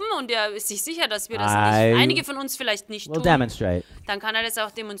glauben und er ist sich sicher, dass wir das I nicht, einige von uns vielleicht nicht we'll tun, demonstrate. dann kann er das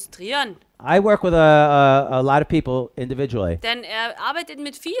auch demonstrieren. I work with a lot of people individually. Denn er arbeitet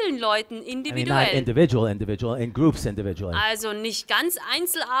mit vielen Leuten I mean, not individuell. individual, in groups individually, Also nicht ganz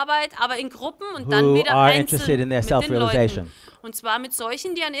Einzelarbeit, aber in Gruppen und dann who wieder are einzeln interested in their mit den self-realization. Leuten. Und zwar mit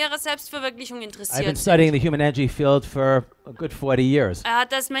solchen, die an ihrer Selbstverwirklichung I've been interessiert studying sind. the human energy field for a good 40 years. Er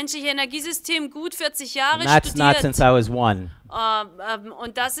hat das menschliche Energiesystem gut 40 Jahre And that's not studiert. since I was 1,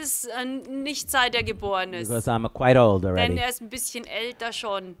 Und das ist nicht seit er geboren ist. because I'm quite old Denn already. er ist ein bisschen älter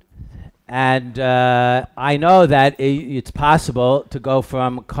schon. And I know that it's possible to go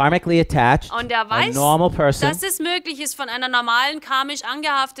from karmically attached, Und er a weiß, normal person, dass es möglich ist, von einer normalen, karmisch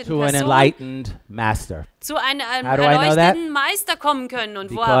angehafteten to an Person enlightened master. zu einem How do I know that? erleuchteten Meister kommen können.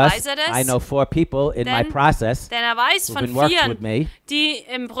 Und woher weiß Because er das? I know 4 people in my Denn- process Denn er weiß who've von been working with vieren, me die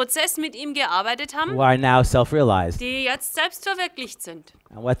im Prozess mit ihm gearbeitet haben, who are now self-realized. die jetzt selbstverwirklicht sind.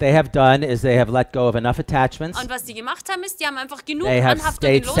 And what they have done is they have let go of enough attachments. Und was die gemacht haben, ist, die haben einfach genug They have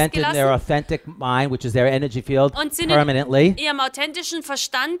Anhaftungen stayed centered in their losgelassen authentic mind, which is their energy field, und sind permanently. in ihrem authentischen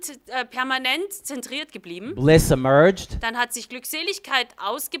Verstand permanent zentriert geblieben. Bliss emerged. Dann hat sich Glückseligkeit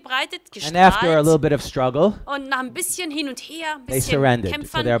ausgebreitet, And after a little gestrahlt. bit of struggle, Und nach ein bisschen hin und her, ein they bisschen surrendered to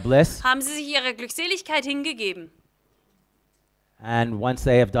Kämpfern, their bliss. haben sie sich ihrer Glückseligkeit hingegeben. And once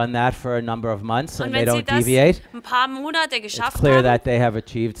they have done that for a number of months Und and they wenn sie don't das deviate, ein paar Monate it's geschafft clear haben that they have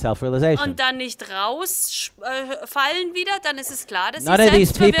achieved self-realization. und dann nicht rausfallen wieder, dann ist es klar, dass sie None of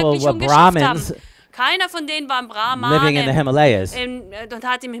these people were Selbstverwirklichung geschafft Brahmins haben. Keiner von denen war ein living in the Brahmane Himalayas. und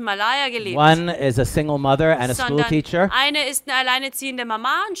hat im Himalaya gelebt. One is a single mother and a school Sondern teacher, eine ist eine alleinerziehende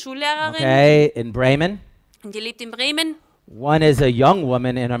Mama, eine Schullehrerin, okay, in Bremen. und die lebt in Bremen. One is a young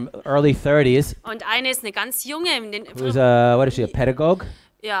woman in her early 30s Und eine ist eine ganz junge, who's what is she, a pedagogue?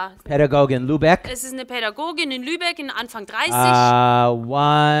 ja, Pedagogue in Lübeck. es ist eine Pädagogin in Lübeck, in Anfang 30.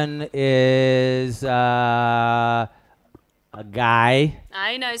 One is a guy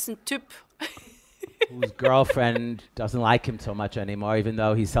Einer ist ein Typ, whose girlfriend doesn't like him so much anymore, even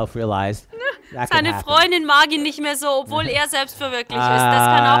though he's self-realized. That can seine happen. Freundin mag ihn nicht mehr so, obwohl er selbstverwirklicht ist. Das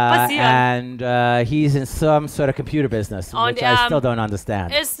kann auch passieren. And he's in some sort of computer business, Und which I still don't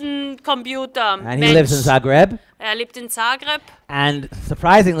understand. Ist ein Computer. And he lives in Zagreb. Er lebt in Zagreb. And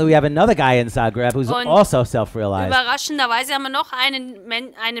surprisingly, we have another guy in Zagreb who's Und also self-realized. Überraschenderweise haben wir noch einen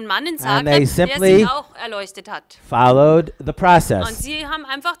Mann in And they Zagreb, der simply sich auch erleuchtet hat. Followed the Und process. sie haben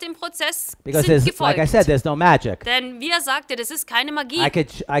einfach dem Prozess Because sind there's, like I gefolgt. said, there's no magic. Denn wie er sagte, das ist keine Magie.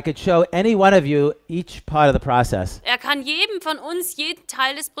 I could show any one of you each part of the process. Er kann jedem von uns jeden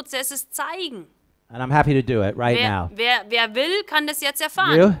Teil des Prozesses zeigen. And I'm happy to do it right now. Wer will, kann das jetzt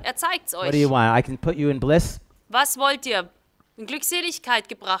erfahren. You? Er zeigt es What do you euch. want? I can put you in bliss. Was wollt ihr? In Glückseligkeit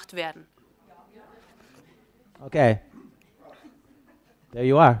gebracht werden. Okay. There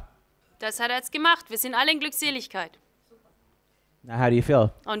you are. Das hat er jetzt gemacht. Wir sind alle in Glückseligkeit. Now how do you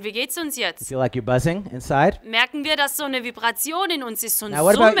feel? Und wie geht's uns You jetzt? feel like you're buzzing inside? Merken wir, dass so eine Vibration in uns ist, so ein Now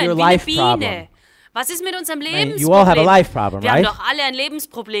what about Summen, your wie eine life problem? Biene. Was ist mit unserem I mean, you all have a Lebensproblem? life problem, Wir haben right? doch alle ein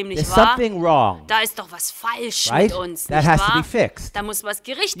Lebensproblem, nicht There's wahr? something wrong, Da ist doch was falsch right? mit uns, That nicht has to be wahr? fixed. Da muss was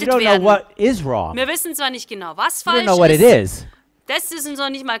You gerichtet don't know werden. what is wrong. Wir wissen zwar nicht genau, was You don't falsch know what it ist. is, Das ist uns noch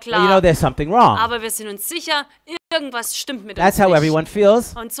nicht mal but you know klar. there's something wrong. Aber wir sind uns sicher, irgendwas stimmt mit That's uns how nicht. everyone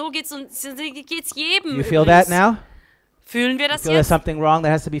feels. Und so geht's jedem. You feel that übrigens. now? Fühlen wir You das feel there's jetzt? something wrong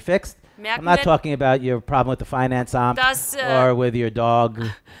that has to be fixed? I'm Merken not wir, talking about your problem with the finance arm dass or with your dog.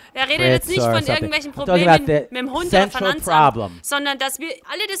 er redet jetzt nicht or von something. irgendwelchen I'm talking Problemen about the mit dem Hund oder central Finanzamt, problem. sondern dass wir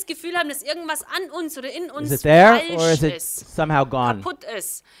alle das Gefühl haben, dass irgendwas an uns oder in Is uns it there or falsch is it ist, somehow gone? kaputt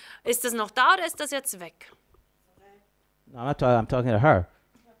ist. Ist das noch da oder ist das jetzt weg? No, I'm talking to her.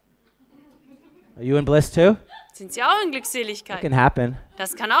 Are you in bliss too? Sind sie auch in It Glückseligkeit? can happen.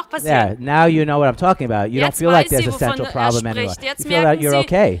 Das kann auch Yeah, passieren. now you know what I'm talking about. You don't Jetzt feel like weiß there's sie, a wovon central er problem anymore. spricht. Jetzt You feel that merken you're sie,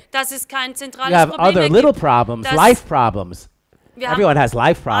 okay. dass es kein You zentrales have Problem other mehr little gibt. problems, dass life problems. Wir haben Everyone has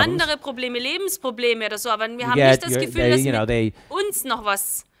life problems. andere Probleme, Lebensprobleme oder so, aber wir You haben get nicht das your- Gefühl, they, dass you know, mit they, uns noch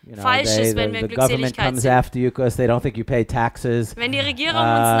was you know, falsch they, ist, wenn wir in the government Glückseligkeit comes sind. after you because they don't think you pay taxes. Wenn die Regierung uns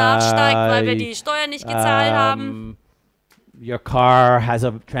nachsteigt, weil wir Uh, die Steuern nicht gezahlt haben, Your car has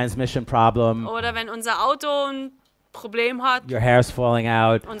a transmission problem. oder wenn unser Auto ein Problem hat, Your hair's falling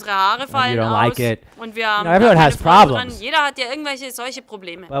out. unsere Haare fallen don't aus like it. und wir haben know, everyone da keine has Freude dran. problems. Jeder hat ja irgendwelche solche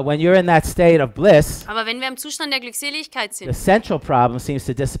Probleme. But when you're in that state of bliss, Aber wenn wir im Zustand der Glückseligkeit the sind, central problem seems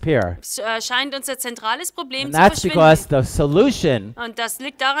to disappear. scheint unser zentrales Problem And zu that's because verschwinden. the solution Und das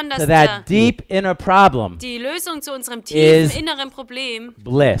liegt daran, dass to that deep inner problem die Lösung zu unserem tiefen is inneren Problem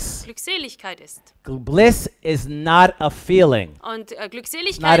bliss. Glückseligkeit ist. Bliss is not a feeling, Und not an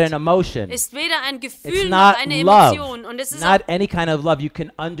Glückseligkeit emotion. ist weder ein It's Gefühl not noch eine love. Emotion. Und es ist auch Not any kind of love you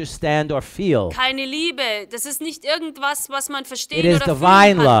can understand or feel. keine Liebe. Das ist nicht irgendwas, was man verstehen It is oder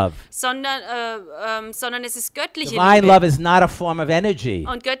divine fühlen kann, love. sondern es ist göttliche Divine Liebe. love is not a form of energy.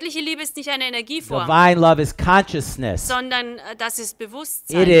 Und göttliche Liebe ist nicht eine Energieform, Divine love is consciousness. sondern das ist It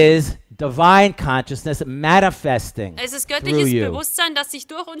Bewusstsein. is divine consciousness manifesting Es ist through göttliches you. Bewusstsein, das sich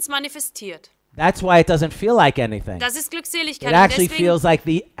durch uns manifestiert. That's why it doesn't feel like anything. Das ist It Glückseligkeit. Und actually deswegen feels like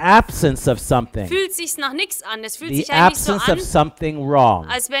the absence of something. fühlt sich's nach nichts an. Es fühlt The sich eigentlich so absence an, of something wrong.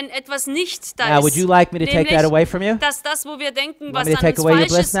 als wenn etwas nicht da Now, ist. would you like me to take that Nämlich, away from you? dass das, wo wir denken, want was me to an take uns away your falsch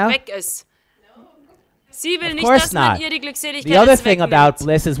bliss ist, now? weg ist. Sie will Of nicht, course dass man not. ihr die The Glückseligkeit other jetzt thing wegnimmt. about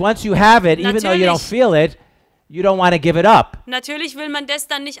bliss is once you have it, even though you don't Natürlich. feel it, you don't want to give it up. Natürlich will man das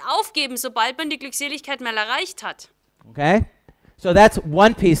dann nicht aufgeben, sobald man die Glückseligkeit mal erreicht hat. Okay? So that's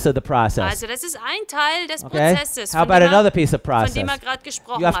one piece of the process. Also das ist ein Teil des Okay? Prozesses, How von about dem, another piece of von process? dem er gerade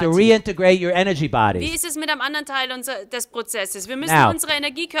gesprochen You have to hat. reintegrate your energy Wie bodies. ist es mit einem anderen Teil des Prozesses? Wir müssen Now, unsere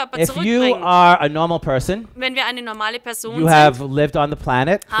Energiekörper If you zurückbringen. are a normal person, Wenn wir eine normale Person you sind, have lived on the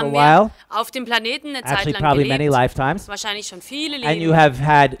planet for a haben while, wir auf dem Planeten eine Zeit actually lang probably many gelebt, lifetimes, wahrscheinlich schon viele and you Leben. have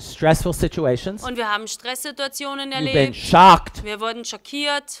had stressful situations. Und wir haben Stresssituationen You've been erlebt. shocked Wir wurden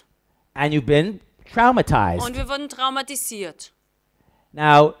schockiert and you've been traumatized. und wir wurden traumatisiert.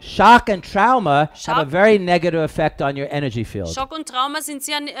 Now, shock and trauma have a Schock- very negative effect on your energy field. Schock und Trauma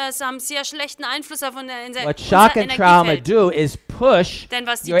haben sehr schlechten Einfluss auf unser What shock and trauma Energiefeld. do is push Denn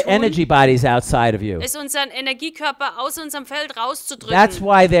was die your tun, energy bodies outside of you. ist unseren Energiekörper aus unserem Feld rauszudrücken. That's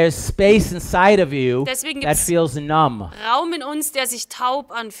why there's space inside of you Deswegen that gibt's feels numb. Raum in uns, der sich taub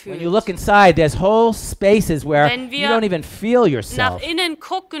When anfühlt. you look inside, there's whole spaces where Wenn you wir don't even feel Nach yourself. innen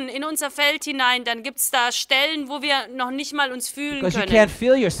gucken, in unser Feld hinein, dann gibt es da Stellen, wo wir noch nicht mal uns fühlen Because you können. can't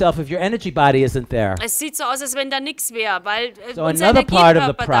feel yourself if your energy body isn't there. Es sieht so aus, als wenn da nichts wäre, weil So unser another part of the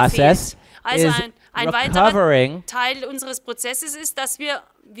Energiekörper da process fehlt. Also is ein weiterer recovering Teil unseres Prozesses ist, dass wir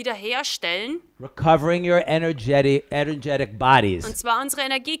wiederherstellen, your energetic bodies. und zwar unsere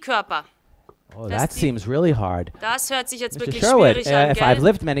Energiekörper. Oh, das that die- seems really hard. Das hört sich jetzt Mr. wirklich Sherwood, schwierig an, if I've gell?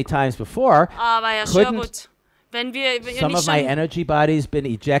 lived many times before, Aber Herr couldn't Sherwood, wenn wir some of nicht my schon energy bodies been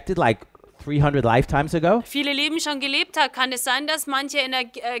ejected like 300 lifetimes ago? viele Leben schon gelebt hat, kann es sein, dass manche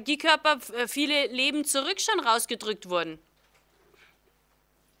Energiekörper viele Leben zurück schon rausgedrückt wurden.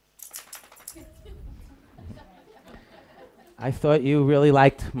 I thought you really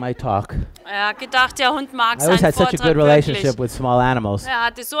liked my talk. Er hat gedacht, der Hund mag I always seinen had such a Vortrag good relationship wirklich. with small animals. Er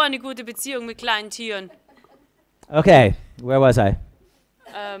hatte so eine gute Beziehung mit kleinen Tieren. Okay, where was I?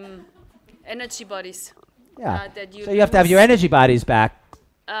 Energy Bodies. Yeah. That you So you have to have your lose. energy bodies back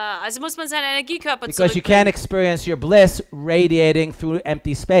Also muss man seinen Energiekörper because you can't zurückbringen. experience your bliss radiating through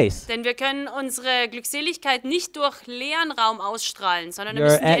empty space. Denn wir können unsere Glückseligkeit nicht durch leeren Raum ausstrahlen, sondern wir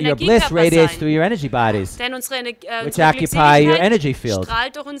Your, müssen die your bliss Energiekörper radiates through sein. your energy bodies, Denn unsere, which unsere occupy your energy Glückseligkeit field.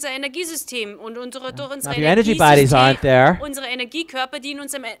 strahlt durch unser Energiesystem und durch unsere Now, if your energy bodies aren't there, unsere Energiekörper, die in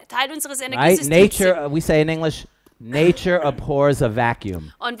unserem Teil unseres right? Energiesystems sind. Nature, we say in English, nature abhors a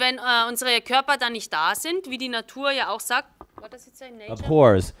vacuum. Und wenn unsere Körper dann nicht da sind, wie die Natur ja auch sagt, what does it say, nature?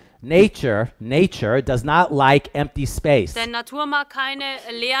 Abhors. Nature does not like empty space. Denn Natur mag keine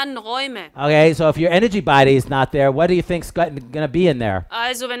leeren Räume. Okay, so if your energy body is not there, what do you think's going to be in there?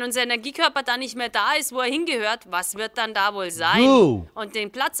 Also wenn unser Energiekörper dann nicht mehr da ist, wo er hingehört, was wird dann da wohl sein? Goo. Und den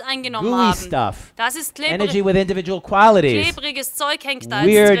Platz eingenommen Gooey haben. stuff. Das ist Energy with individual qualities. klebriges Zeug hängt da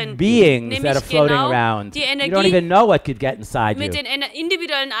jetzt Weird drin. beings that Nämlich are floating genau around. die You don't Energie even know what could get inside you. mit den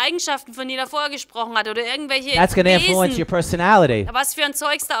individuellen Eigenschaften, von denen er vorher gesprochen hat, oder irgendwelche That's going to influence your Wesen, personality. was für ein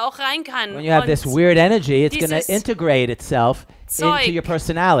Zeugs da auch rein kann. When you have this Und weird energy, it's going to dieses integrate itself Zeug, into your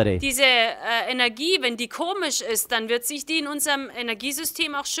personality. diese Energie, wenn die komisch ist, dann wird sich die in unserem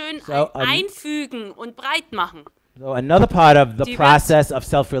Energiesystem auch schön So, einfügen und breit machen. So another part of the Die wird- process of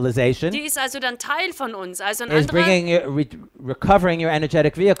self-realization Die ist also dann Teil von uns. Also ein is anderer recovering your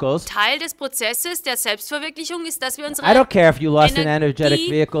energetic vehicles. Teil des Prozesses der Selbstverwirklichung ist, dass wir I unsere don't care if you lost an energetic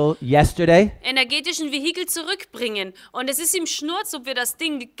Energie- vehicle yesterday energetischen Vehikel zurückbringen. Und es ist ihm Schnurz, ob wir das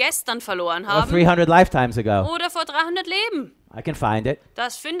Ding gestern verloren or haben 300 lifetimes ago. oder vor 300 Leben. I can find it.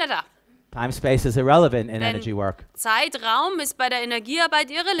 Das findet er. Time space is irrelevant in Denn energy work. Zeitraum ist bei der Energiearbeit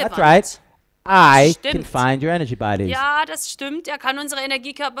irrelevant. That's right. I can Stimmt. find your energy bodies. Ja, das stimmt. Er kann unsere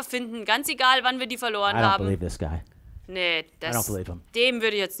Energiekörper finden. Ganz egal, wann wir die verloren I don't haben. believe this guy. Nee, I don't believe him. dem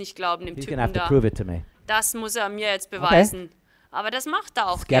würde ich jetzt nicht glauben, dem He's Typen going to have to da. prove it to me. Das muss er mir jetzt beweisen. Aber das macht er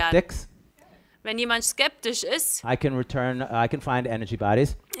auch gern. Skeptics, Wenn jemand skeptisch ist, I can find energy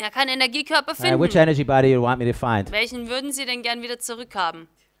bodies. er kann Energiekörper All right, which finden. energy body you want me to find? Welchen würden Sie denn gern wieder zurückhaben?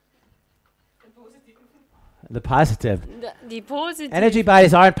 The positive. Die positiv. Energy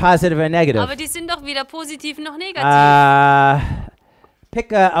bodies aren't positive or negative. Aber die sind doch weder positiv noch negativ.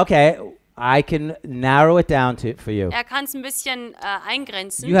 Okay, I can narrow it down for you. Er kann es ein bisschen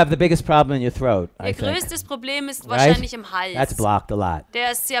eingrenzen. You have the biggest problem in your throat, I Ihr think. größtes Problem ist Right? wahrscheinlich im Hals. That's blocked a lot.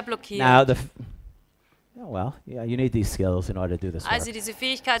 Der ist sehr blockiert. Now, yeah, you need these skills in order to do this work. Also diese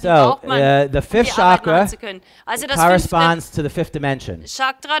Fähigkeiten So, braucht man, the um fifth die Arbeit machen chakra zu können. Also das fünfte corresponds to the fifth dimension.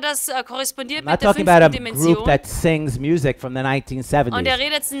 Chakra, das korrespondiert I'm not mit der talking about a fünften group Dimension. that sings music from the Und er 1970s.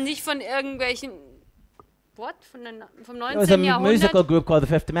 redet jetzt nicht von irgendwelchen, vom There was a 19. musical Jahrhundert. group called the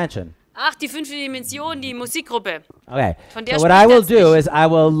Fifth Dimension. Ach, die fünfte Dimension, die Musikgruppe. Okay, Von der so what spricht I will er jetzt do nicht. is I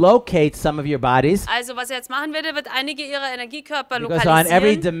will locate some of your bodies Also was er jetzt machen würde, wird einige ihrer Energiekörper because on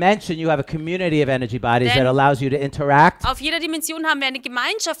every lokalisieren. dimension you have a community of energy bodies that Denn allows you to interact. Auf jeder Dimension haben wir eine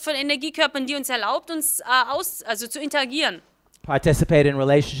Gemeinschaft von Energiekörpern, die uns erlaubt, uns also zu interagieren, Participate in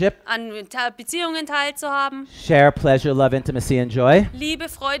relationship, an Beziehungen teilzuhaben, share pleasure, love, intimacy, and joy. Liebe,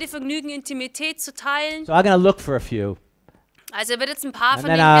 Freude, Vergnügen, Intimität zu teilen. So I'm going to look for a few, Also er wird jetzt ein paar and von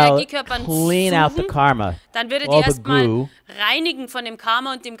then den I'll Energiekörpern clean out the suchen, karma, dann würde all die the erstmal goo, reinigen von dem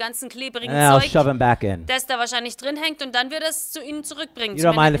Karma und dem ganzen klebrigen and then I'll Zeug, shove them back in. das da wahrscheinlich drin hängt, und dann wird es zu ihnen zurückbringen, You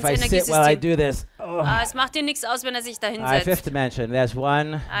don't mind if ins I sit while I Energiesystem. do this? Oh. Es macht dir nichts aus, wenn er sich da All right, fifth hinsetzt. dimension. There's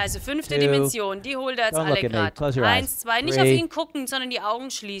one, Also fünfte two, Dimension, die holt er jetzt don't look alle at me. Close your gerade. eyes. 1, 2, nicht auf Three. ihn gucken, sondern die Augen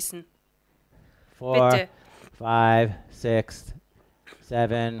schließen. 4, Bitte. 5, 6,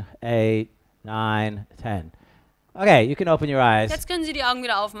 7, 8, 9, 10. Okay, you can open your eyes. Jetzt können Sie die Augen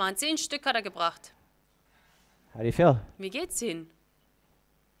wieder aufmachen. 10 Stück hat er gebracht. How do you feel? Wie geht's Ihnen?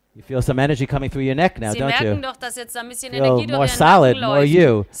 You feel some energy coming through your neck now, Sie don't merken you? doch, dass jetzt ein bisschen Feel Energie durch more Ihren solid, Nacken more läuft.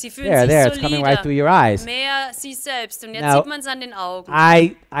 you. Sie fühlen There, sich there, it's coming right through solider, your eyes. mehr Sie selbst. Und jetzt Now, sieht man es an den Augen.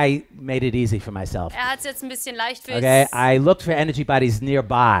 I made it easy for myself. Er hat es jetzt ein bisschen leicht für, Okay, I looked for energy bodies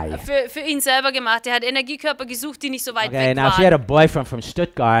nearby. für ihn selber gemacht. Er hat Energiekörper gesucht, die nicht so weit Okay, weg now she had a waren. boyfriend from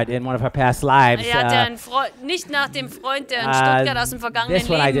Stuttgart in one of her past lives. Er hatte einen Freund, nicht nach dem Freund, der in Stuttgart aus dem vergangenen This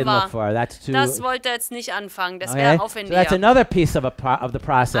one I Leben didn't look war. for. That's too. Das wollte er jetzt nicht anfangen. Das Okay, wäre so aufwendiger. that's another piece of of the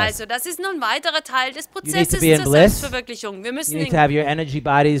process. Also, das ist nun ein weiterer Teil des need to Prozesses be in zur bliss. Selbstverwirklichung. Wir müssen, You need to have your energy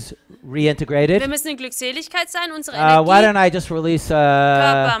bodies reintegrated. in Glückseligkeit sein. Unsere Why don't I just release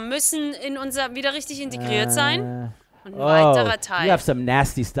Energiekörper müssen in unser wieder richtig integriert sein. Und ein Oh, weiterer you Teil. have some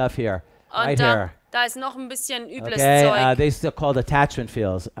nasty stuff here. Und Right da here. Da ist noch ein bisschen übles Okay, Zeug. these are called attachment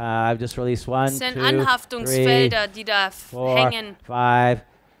fields. I've just released 1, Das sind 2, 3, Anhaftungsfelder, die da 4, hängen. 5,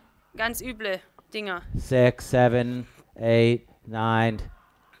 Ganz üble Dinger. 6, 7, 8, 9,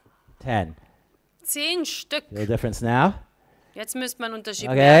 10. 10 Stück. Feel the difference now? Jetzt müsste man Unterschied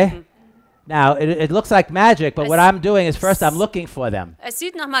Okay. merken. Now, it looks like magic, but what Es- I'm doing is first I'm looking for them. Es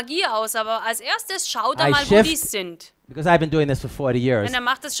sieht nach Magie aus, aber als erstes schaut er I mal, wo die shift- sind. Because I've been doing this for 40 years. Und er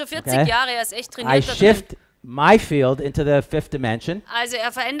macht das schon 40 Okay. Jahre, er ist echt I trainiert da drin. shift my field into the 5th dimension Also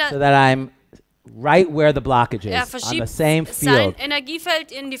er verändert, so that I'm right where the blockage er is, on the verschiebt same sein field.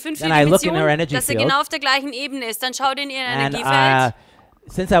 Energiefeld in die 5. Then I look in her Dimension, energy dass er field. genau auf der gleichen Ebene ist. Dann schaut er in ihr And Energiefeld.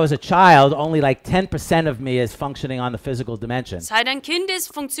 since I was a child, only like 10% of me is functioning on the physical dimension. Seit ein Kind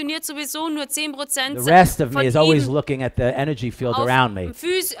ist, funktioniert sowieso nur 10% The rest of me von is always ihm looking at the energy field around me.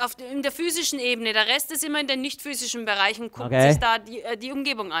 in der physischen Ebene. Der Rest ist immer in den nicht physischen Bereichen, guckt Okay. sich da die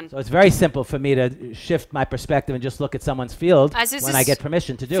Umgebung an. So it's very simple for me to shift my perspective and just look at someone's field Also es when I ist get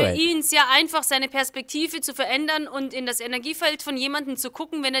permission to do Für it. ihn sehr einfach, seine Perspektive zu verändern und in das Energiefeld von jemandem zu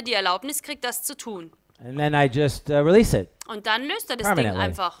gucken, wenn er die Erlaubnis kriegt, das zu tun. And then I just release it Und dann löst er das Ding permanently.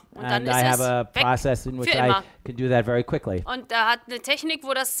 einfach. Und dann And ist I es have a weg. process in which für I immer. can do that very quickly. Und er hat eine Technik,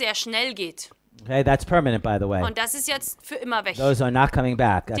 wo das sehr schnell geht. Okay, that's permanent, by the way. Und das ist jetzt für immer weg. Those are not coming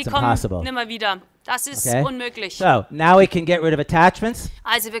back. That's Die kommen impossible. nimmer wieder. Das ist Okay. unmöglich. So now we can get rid of attachments.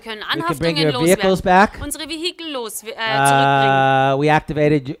 Also wir können We can bring Anhaftungen your vehicles loswerden. back. Unsere Vehikel zurückbringen. We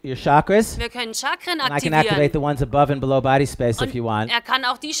activated your chakras. Wir können Chakren And I can activate aktivieren. the ones above and below body space if you Und want. er kann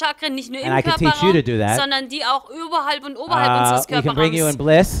auch die Chakren nicht nur im And I can teach you to do Körperraum, that. sondern die auch überhalb und oberhalb unseres We can bring you in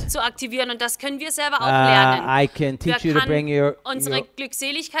Körperraums bliss. zu aktivieren. Und das können wir selber auch lernen. I can teach you Wir to bring kann unsere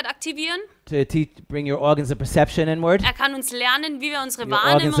Glückseligkeit aktivieren. bring your organs of perception inward, Er kann uns lernen, wie wir unsere your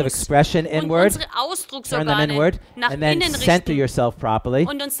organs of Wahrnehmungs- expression und inward, unsere turn them Ausdrucksorgane inward, nach and then innen center richten yourself properly.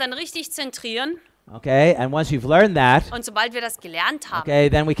 und uns dann richtig zentrieren. Okay, and once you've learned that, Und sobald wir das gelernt haben, okay,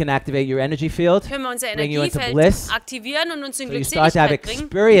 then we can activate your energy field, können wir unser bring you into Energiefeld bliss. aktivieren und uns in So you start to have Glückseligkeit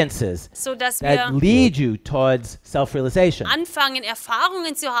bringen, experiences sodass that wir lead you towards self-realization. anfangen,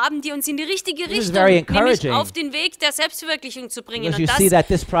 Erfahrungen zu haben, die uns in die richtige This is Richtung, very nämlich encouraging. auf den Weg der Selbstverwirklichung zu bringen. Because you Und see das that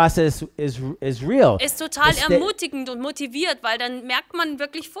this process is real. ist total It's the- ermutigend und motiviert, weil dann merkt man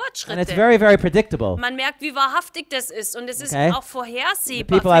wirklich And it's Fortschritte. very, very predictable. Man merkt, wie wahrhaftig das ist und es ist Okay. auch The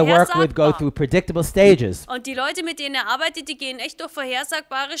vorhersehbar. people I work with go vorhersagbar. through predictable stages. Und die Leute, mit denen er arbeitet, die gehen echt durch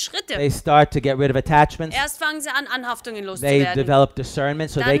vorhersagbare Schritte. They start to get rid of attachments. Erst fangen sie an, Anhaftungen They loszuwerden. develop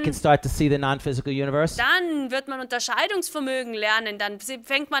discernment so they Dann- can start to see the non-physical universe. Dann wird man Unterscheidungsvermögen lernen. Dann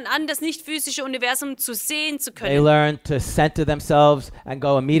fängt man an, das nicht-physische Universum zu sehen zu They können. learn to center themselves and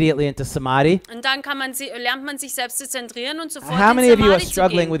go immediately into samadhi. Und dann lernt man sich selbst zu zentrieren und sofort How in many of you are Samadhi zu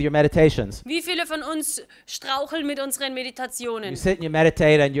struggling gehen. with your meditations? Wie viele von uns straucheln mit unseren Meditationen? You sit and you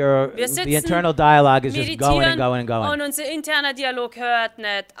meditate and Wir the sitzen, internal dialogue is just going and meditieren going and going. und unser interner Dialog hört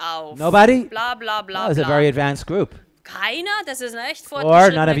nicht auf. Nobody? Bla bla bla That was a very bla. advanced group. Keiner, das ist eine echt none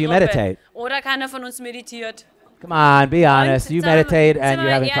fortgeschrittene of you Gruppe. meditate. Oder keiner von uns meditiert. Come on, be honest. Und You sagen wir- meditate sind and wir you're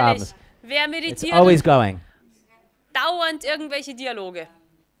mal having ehrlich, problems. Wer It's meditiert always und going. dauernd irgendwelche Dialoge?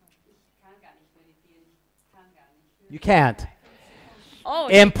 You can't. Oh,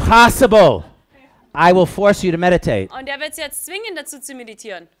 Impossible. I will force you to meditate. und er wird sie jetzt zwingen, dazu zu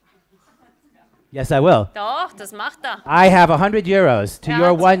meditieren. Yes, I will. Doch, das macht er. I have 100 euros to Er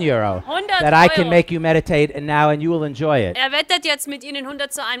your hat 1 euro 100 that I can Euro. make you meditate and you will enjoy it. Er wettet jetzt mit ihnen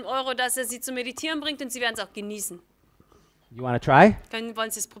 100 zu 1 Euro, dass er sie zum Meditieren bringt und sie werden es auch genießen. You want to try?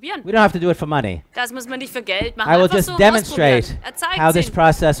 Wollen sie es probieren? We don't have to do it for money. Das muss man nicht für Geld machen. I will Einfach just so demonstrate ausprobieren. Er zeigt how this ihnen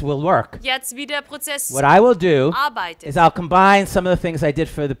process will work. jetzt, wie der Prozess What I will do arbeitet. is I'll combine some of the things I did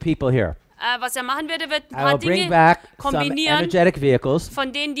for the people here. Was er machen wird, er wird ein I paar will bring Dinge back some kombinieren, energetic vehicles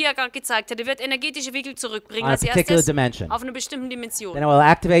von denen, die er gerade gezeigt hat. Er wird energetische Wege zurückbringen on a als particular erstes dimension. auf einer bestimmten Dimension. Then I will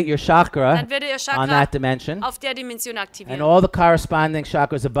activate your chakra Dann wird er ihr on Chakra that dimension auf der Dimension and aktivieren. all the corresponding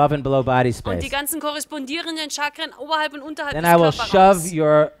chakras above and below body Und die space. ganzen korrespondierenden Chakren oberhalb und unterhalb Then des I will Körperraums shove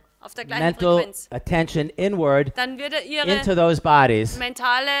your auf der gleichen mental Frequenz. attention inward Dann wird er ihre into those bodies,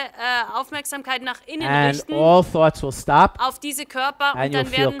 mentale Aufmerksamkeit nach innen and richten, all thoughts will stop, auf diese Körper, and und you'll dann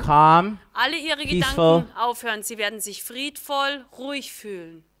feel werden calm, alle ihre peaceful. Gedanken aufhören. Sie werden sich friedvoll, ruhig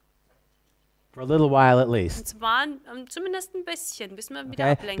fühlen. for a little while at least. Und zwar zumindest ein bisschen, bis man wieder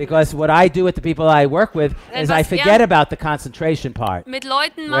Okay? ablenken. Because what I do with the people I work with is I was forget er about the concentration part, mit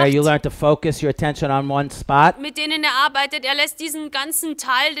Leuten where you macht, learn to focus your attention on one spot, mit denen er arbeitet, er lässt diesen ganzen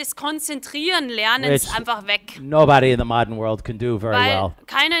Teil des Konzentrieren Lernens Which- einfach weg. nobody in the modern world can do very Weil well.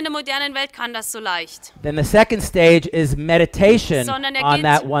 keiner in der modernen Welt kann das so leicht. Then the second stage is meditation Sondern er on geht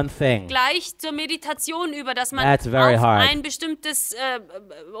that one thing. Gleich zur Meditation über, dass man That's very auf hard. ein bestimmtes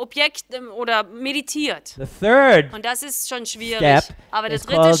Objekt oder oder meditiert. The third Und das ist schon schwierig. step Aber der is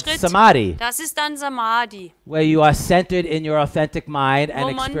dritte called Schritt, samadhi, das ist dann Samadhi, where you are centered in your authentic mind and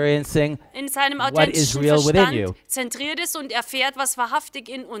Wo man experiencing in seinem what is authentischen real within you. Verstand zentriert ist und erfährt, was wahrhaftig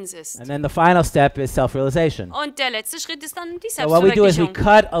in uns ist. And then the final step is self-realization. Und der letzte Schritt ist dann die So what we do is we Selbstverwirklichung.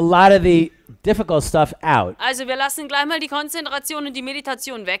 cut a lot of the difficult stuff out. Also wir lassen gleich mal die Konzentration und die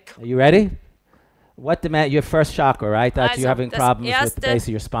Meditation weg. Are you ready? What your first chakra, right? That Also, you're having das problems with the erste base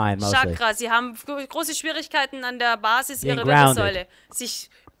of your spine mostly. Chakra, sie haben große Schwierigkeiten an der Basis Being ihrer grounded. Wirbelsäule, sich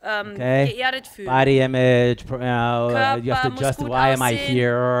Okay. geerdet fühlen. Body image, you have to Körper muss adjust. gut Why am I aussehen,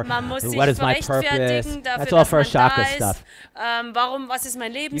 here? man muss sich What is my purpose? rechtfertigen dafür, That's all dass first man chakra da ist. stuff. Was ist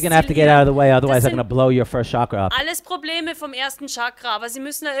mein You're Lebensziel gonna have to get out of the way, otherwise I'm sind gonna blow your first chakra up. alles Probleme vom ersten Chakra, aber Sie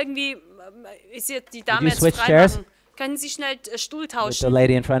müssen da irgendwie, ist jetzt die you Dame jetzt switch frei chairs? machen. Können Sie schnell Stuhl With the tauschen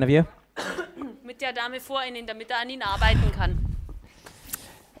lady in front of you. mit der Dame vor Ihnen, damit er an Ihnen arbeiten kann?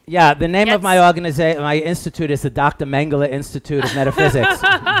 Yeah, the name of Jetzt- my organization, my institute is the Dr. Mengele Institute of Metaphysics.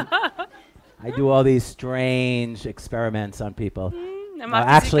 I do all these strange experiments on people. Er macht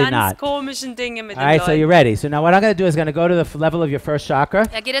actually diese ganz not. komischen Dinge mit All den right, so you're Leuten. ready. So now what I'm going to do is going to go to the level of your first chakra.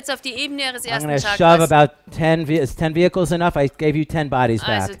 Er geht jetzt auf die Ebene Ihres I'm ersten going to shove Chakras. about 10, is 10 vehicles enough? I gave you 10 bodies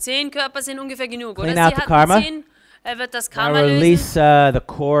Also back. 10 Körper sind ungefähr genug, oder? Clean Sie out the hatten karma. 10, er wird das I Karma lösen, release the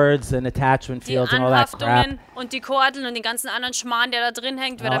cords and attachment die fields and all that crap. Anhaftungen und die Kordeln und den ganzen anderen Schmarrn, der da drin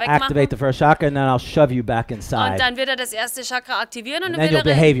hängt, wird I'll er wegmachen. activate the first chakra and then I'll shove you back Und inside. dann wird er das erste Chakra aktivieren und And dann then wird you'll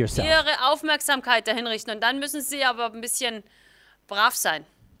er behave yourself. ihre Aufmerksamkeit dahin richten. Und dann müssen Sie aber ein bisschen brav sein.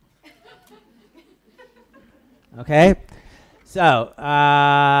 Okay? So,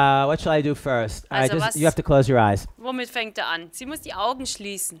 what shall I do first? Also was- You have to close your eyes. Womit fängt er an? Sie muss die Augen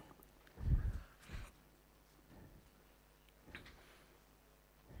schließen.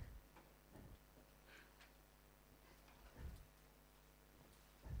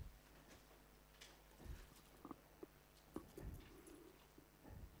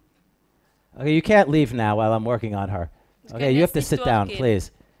 Okay, you can't leave now while I'm working on her. Sie Okay, können you have jetzt to nicht sit down, durchgehen.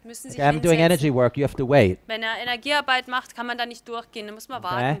 please. Müssen sich Okay, I'm doing hinsetzen. energy work. You have to wait. Wenn er Energiearbeit macht, kann man da nicht durchgehen. Da muss man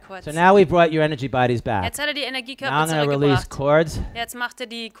Okay? warten kurz. So now we brought your energy bodies back. Jetzt hat er die Now Energiekörper I'm going to release zurückgebracht. cords. Jetzt macht er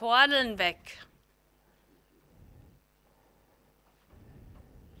die Kordeln weg.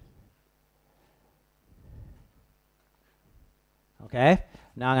 Okay?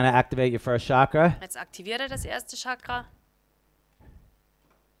 Now I'm going to activate your first chakra. Jetzt aktiviert er das erste Chakra.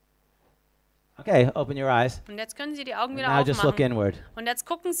 Okay, open your eyes. Und jetzt können Sie die Augen And wieder now just look aufmachen. inward. Und jetzt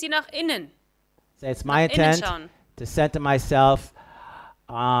gucken Sie nach innen. Say it's Nach my innen intent schauen. to center myself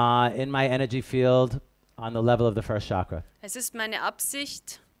in my energy field on the level of the first chakra. Es ist meine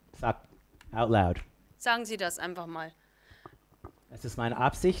Absicht. Sag out loud. Sagen Sie das einfach mal. Es ist meine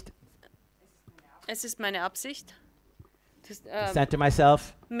Absicht, Es ist meine Absicht, das, to center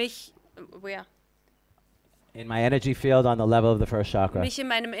myself mich, where? in my energy field on the level of the first chakra. Mich in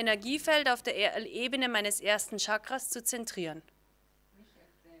meinem Energiefeld auf der Ebene meines ersten Chakras zu zentrieren.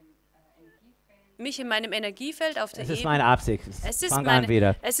 Mich in meinem Energiefeld auf der Es ist Ebene. meine Absicht. Es ist, Fang an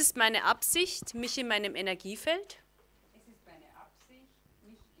wieder. es ist meine Absicht, mich in meinem Energiefeld Es ist meine Absicht,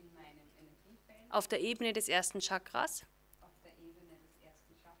 mich in meinem Energiefeld auf der Ebene des ersten Chakras auf der Ebene des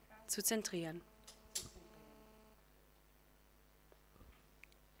ersten Chakras zu zentrieren.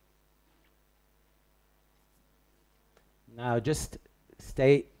 Now just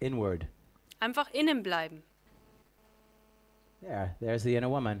stay inward. Einfach innen bleiben. There's the inner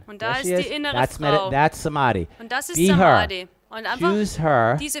woman. Und There da she ist die innere That's Frau. that's samadhi. Und das ist Be her. Samadhi. Und einfach Choose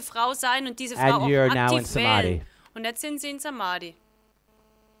her. diese Frau sein und diese And Frau you're auch now in aktiv Samadhi. wählen. Und jetzt sind sie in Samadhi.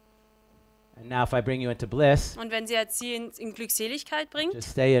 And now if I bring you into bliss, Und wenn sie jetzt sie in Glückseligkeit bringt,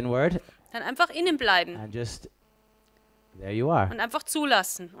 just stay inward dann einfach innen bleiben and just, there you are. und einfach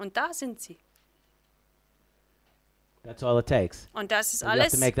zulassen. Und da sind sie. That's all it takes. Und das ist You have to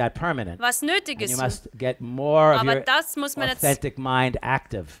alles, make that permanent. was nötig And you ist. must get more of Aber your das muss man jetzt authentic mind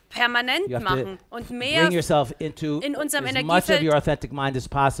active. permanent You have machen to und bring mehr yourself into in unserem as much of Energiefeld your authentic mind as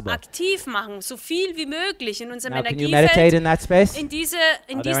possible. aktiv machen, so viel wie möglich in unserem Now, can you meditate Energiefeld in that space? in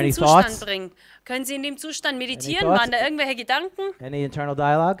Are there any diesen Zustand thoughts? bringen. Können Sie in dem Zustand meditieren? thoughts? Waren da irgendwelche Gedanken? Any internal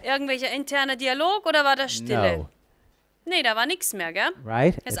dialogue? Irgendwelcher interner Dialog oder war das Stille? No. Nee, da war nichts mehr, gell?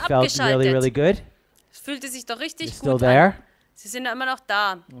 Right? Ist It felt really, abgeschaltet. really good. Es fühlte sich doch You're richtig still gut there. an. Sie sind ja immer noch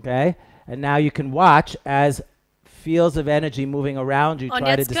da. Okay? And now you can watch as fields of energy moving around you Und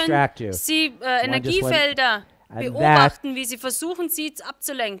try to jetzt distract you. können Sie Energiefelder And beobachten, wie sie versuchen, sie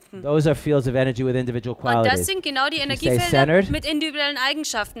abzulenken. Those are fields of energy with individual Und das qualities. sind genau die stay Energiefelder centered. mit individuellen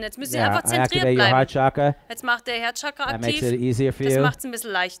Eigenschaften. Jetzt müssen Sie Yeah, einfach I activate zentriert your bleiben. heart chakra. Jetzt macht der Herzchakra That makes it aktiv. easier for Das you. macht es ein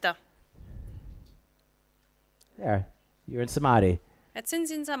bisschen leichter. There. You're in samadhi. Jetzt sind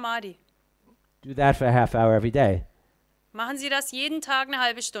Sie in Samadhi. Do that for a half hour every day. Machen Sie das jeden Tag eine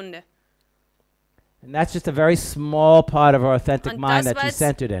halbe Stunde. And that's just a very small part of our authentic Und mind das that war you're jetzt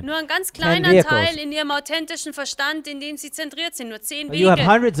centered in. nur ein ganz 10 kleiner vehicles. Teil in Ihrem authentischen Verstand, in dem Sie zentriert sind. Nur 10 But you have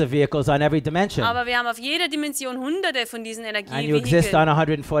Wege. hundreds of vehicles on every dimension. Aber wir haben auf jeder Dimension hunderte von diesen And you exist Energievehikeln. on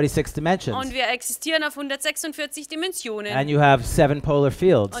 146 dimensions. Und wir existieren auf 146 Dimensionen. And you have 7 polar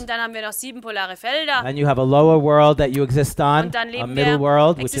fields. Und dann haben wir noch 7 polare Felder. And you have a lower world that you exist on, Und dann a leben middle wir,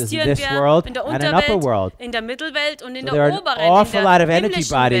 world, which is existieren this wir world, in der and an upper Unterwelt, world. in der Mittelwelt und in So der there are oberen, an in awful lot der of energy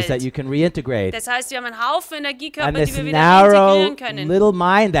himmlischen bodies that Welt. you can reintegrate. Das heißt, wir haben einen Haufen Energiekörper, And die this wir wieder narrow integrieren können. little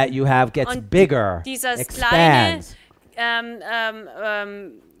mind that you have gets Und bigger, dieses kleine expands.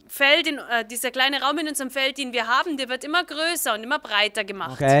 Feld, dieser kleine Raum in unserem Feld, den wir haben, der wird immer größer und immer breiter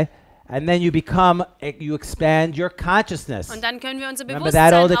gemacht. Okay? And then you expand your consciousness. Und dann können wir unser Remember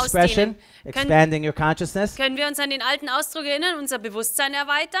that old Bewusstsein expression? ausdehnen. Expanding your consciousness? Können wir uns an den alten Ausdruck erinnern, unser Bewusstsein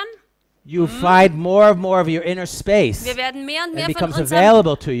erweitern? You find more of your inner space. Wir werden mehr und It mehr von becomes unserem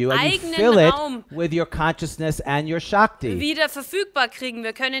available to you, and you eigenen fill it Raum with your consciousness and your Shakti. wieder verfügbar kriegen.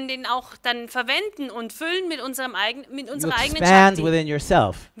 Wir können den auch dann verwenden und füllen mit, mit You unserer eigenen expand Shakti. within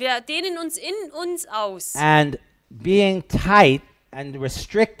yourself. Wir dehnen uns in uns aus. And being tight and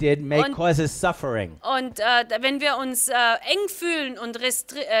restricted Und- causes suffering. Und wenn wir uns eng fühlen und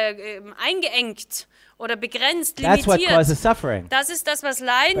eingeengt oder begrenzt, That's what limitiert, causes suffering. das ist das, was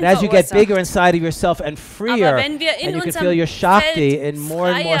Leiden But as you get bigger verursacht. inside of yourself and freer, wenn wir in and you can unserem feel your Shakti Feld in more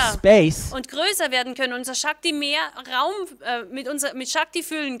and more freier space, Und größer werden können, unser Shakti mehr Raum mit Shakti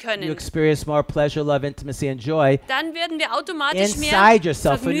füllen you können, experience more pleasure, love, intimacy, and joy dann werden wir automatisch mehr inside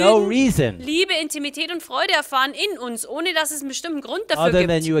yourself for no Vergnügen, reason Liebe, Intimität und Freude erfahren in uns, ohne dass es einen bestimmten Grund dafür other than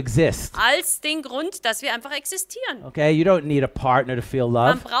gibt, you exist. als den Grund, dass wir einfach existieren. Okay? You don't need a partner to feel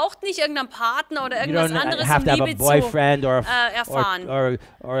Man love. braucht nicht irgendeinen Partner oder You irgendwas don't anderes, have um to have a Liebe zu boyfriend erfahren.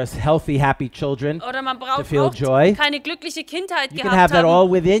 or healthy, happy children. Oder man to braucht feel auch joy. keine glückliche Kindheit You can gehabt have that all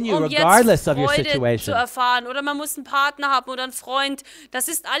haben, within you, um regardless jetzt of your Freude zu situation. erfahren. Oder man muss einen Partner haben oder einen Freund. Das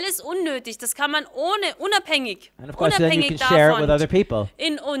ist alles unnötig. Das kann man unabhängig, And of course, then you unabhängig can share it with davon other people.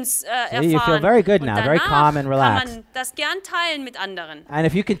 in uns See, you feel erfahren. very good Und now, very danach calm and kann relaxed. man das gern teilen mit anderen. And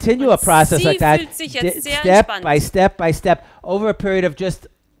if you continue a Und process sie like that, fühlt sich jetzt sehr step entspannt. by step, over a period of just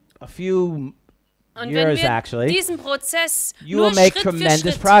a few Und wenn years, wir actually, diesen Prozess you nur will make Schritt für tremendous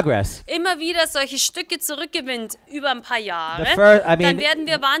Schritt progress. immer wieder solche Stücke zurückgewinnt über ein paar Jahre, I mean, dann werden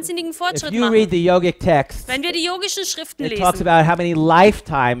wir wahnsinnigen If Fortschritt you read machen. the yogic text, Wenn wir die yogischen Schriften it talks lesen, about how many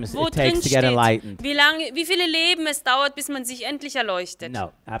lifetimes wo it drin takes to steht, get enlightened. wie viele Leben es dauert, bis man sich endlich erleuchtet.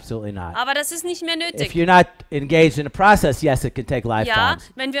 No, absolutely not. Aber das ist nicht mehr If nötig. you're not engaged in a process, yes, it can take Ja,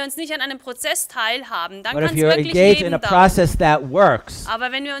 lifetimes. wenn wir uns nicht an einem Prozess teilhaben, dann But kann if es you're wirklich engaged in Leben a dauern. process that works,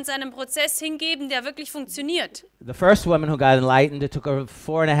 Aber wenn wir uns einem Prozess hingeben, der wirklich funktioniert. the first woman who got enlightened, it took her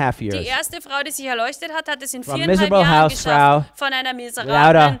 4.5 Die years. erste Frau, die sich erleuchtet hat, hat es in From 4,5 miserable Jahren Hausfrau geschafft. Von einer without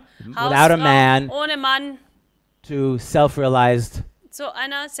miserablen a man Hausfrau ohne Mann to self-realized. zu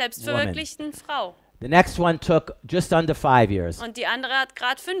einer selbstverwirklichten Frau. The next one took just under 5 years. Und die andere hat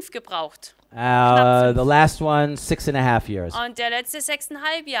gerade 5 gebraucht. The last one, 6.5 years. Und der letzte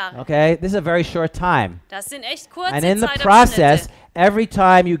 6,5 Jahre. Okay, this is a very short time. Das sind echt kurze And in the Zeitabschnitte. process, every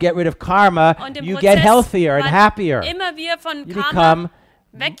time you get rid of karma, Und im you Prozess, get healthier and wann happier. immer wir von You Karma become,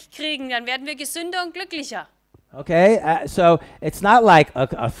 wegkriegen, dann werden wir gesünder und glücklicher. okay? So it's not like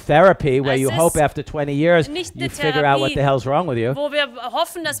a therapy where Es you ist hope after 20 years nicht you eine figure out what Therapie, the hell's wrong with you. Wo wir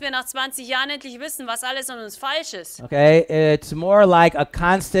hoffen, dass wir nach 20 Jahren endlich wissen, was alles an uns falsch ist. Okay? It's more like a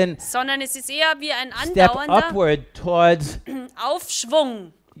constant Sondern es ist eher wie ein step andauernder upward towards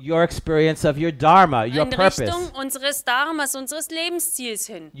Aufschwung your experience of your dharma, your in purpose. Richtung unseres Dharmas, unseres Lebensziels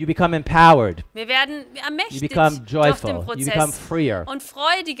hin. You become empowered. Wir werden You ermächtigt become durch joyful. den You Prozess become freer. und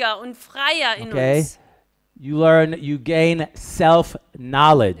freudiger und freier in Okay? uns. You gain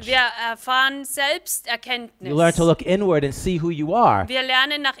self-knowledge. Wir erfahren You Selbsterkenntnis. learn to look inward and see who you are. Wir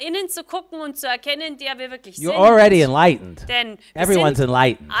lernen nach innen zu gucken und zu erkennen, der wir wirklich You're sind. already enlightened. Denn wir Everyone's sind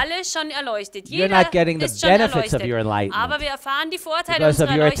enlightened. alle schon erleuchtet. You're Jeder not getting the ist schon benefits of erleuchtet. your enlightenment Aber wir erfahren die Vorteile because of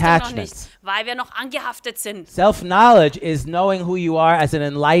unserer your Erleuchtung noch attachments. nicht, weil wir noch angehaftet sind. Self-knowledge is knowing who you are as an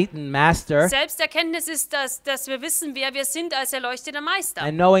enlightened master Selbsterkenntnis ist, dass wir wissen, wer wir sind als erleuchteter Meister.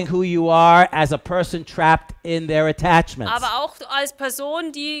 and knowing who you are as a person trapped in their attachments. Aber auch als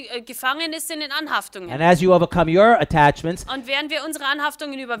Person, die gefangen ist in den Anhaftungen. And as you overcome your attachments, Und während wir unsere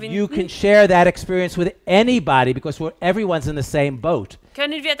Anhaftungen you überwinden, can share that experience with anybody because everyone's in the same boat.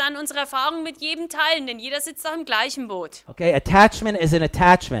 können wir dann unsere Erfahrungen mit jedem teilen, denn jeder sitzt auch im gleichen Boot. Okay, attachment is an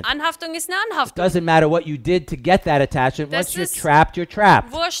attachment. Anhaftung ist eine Anhaftung. Doesn't matter what you did to get that attachment. Das Once you're ist trapped, you're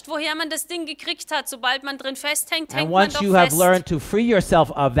trapped. Wurscht, woher man das Ding gekriegt hat, sobald man drin festhängt, And hängt man once doch you have fest. learned to free yourself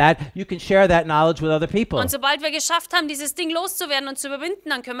of that, you can share that knowledge with other people. Und sobald wir geschafft haben, dieses Ding loszuwerden und zu überwinden,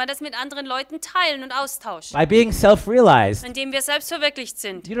 dann können wir das mit anderen Leuten teilen und austauschen. By being self-realized, Indem wir selbst verwirklicht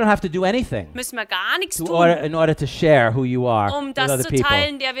sind, you don't have to do anything müssen wir gar nichts in tun, order to share who you are um with das other zu people.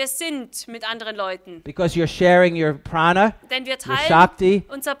 teilen, der wir sind mit anderen Leuten. Because you're sharing your prana, Denn wir your teilen shakti,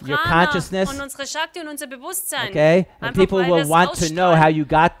 unser your Prana consciousness, und unsere Shakti und unser Bewusstsein. okay? And Einfach people weil will wir es want to know how ausstrahlen. you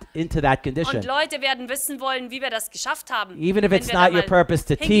got into that Und condition. Leute werden wissen wollen, wie wir das geschafft haben. Even if wenn it's wir da not your mal purpose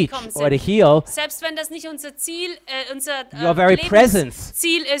to teach hingekommen or to sind. heal, Selbst wenn das nicht unser Ziel, unser Your very presence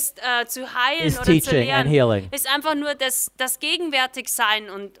Lebensziel ist, zu heilen is oder zu teaching and lehren, healing. ist einfach nur das Gegenwärtigsein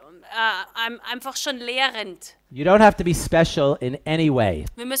und einfach schon lehrend. You don't have to be special in any way.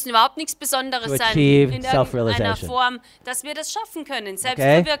 Wir müssen überhaupt nichts Besonderes To sein achieve in irgendeiner self-realization. Form, dass wir das schaffen können, Okay?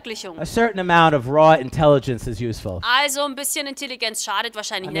 Selbstverwirklichung. A certain amount of raw intelligence is useful. Also ein bisschen Intelligenz schadet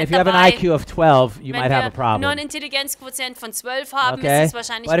wahrscheinlich I mean, if nicht you have an dabei. IQ of 12, you Wenn might have a wir nur problem. einen Intelligenzquotient von 12 haben, Okay? ist es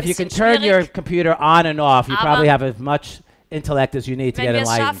wahrscheinlich But ein if you bisschen can turn your schwierig. computer on and off, you Aber probably have as much intellect as you need to Wenn get wir es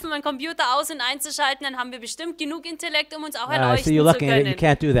enlightened. schaffen, einen Computer aus- und einzuschalten, dann haben wir bestimmt genug Intellekt, um uns auch I see erleuchten you zu looking at it. You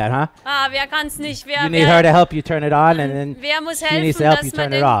können. can't do that, huh? Ah, wer kann es nicht? You need her to help you turn it on, and then Wer muss she needs helfen, to help dass you man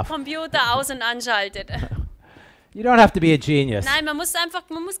turn it den off. Computer aus- und anschaltet? You don't have to be a genius. Nein, man muss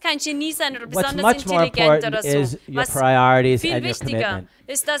kein Genie sein oder What's besonders much more intelligent important oder is so. your Was priorities viel and your wichtiger commitment.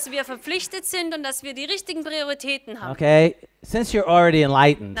 ist, dass wir verpflichtet sind und dass wir die richtigen Prioritäten haben. Okay? Since you're already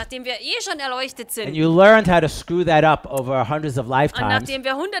enlightened, Nachdem wir schon erleuchtet and sind you learned how to screw that up over hundreds of und lifetimes, nachdem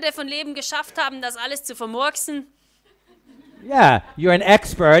wir hunderte von Leben geschafft haben, das alles zu vermurksen, yeah, you're an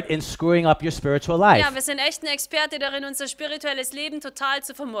expert in screwing up your spiritual life. ja, wir sind echt ein Experte darin, unser spirituelles Leben total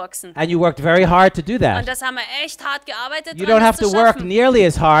zu vermurksen. And you worked very hard to do Und that. das haben wir echt hart gearbeitet, You dran, don't das have to zu work schaffen. nearly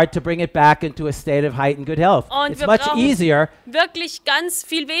as hard to bring it back into a state of heightened good health. Und It's wir much brauchen easier wirklich ganz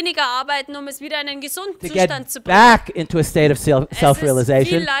viel weniger arbeiten, um es wieder in einen gesunden to Zustand get zu bringen. back into a state of Es ist viel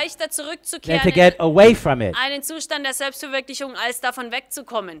self-realization leichter than zurückzukehren to get away from it. in einen Zustand der Selbstverwirklichung, als davon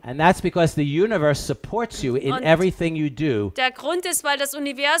wegzukommen. And that's because the universe supports you in Und everything you do Der Grund ist, weil das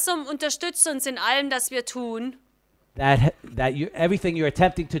Universum unterstützt uns in allem, das wir tun. everything you're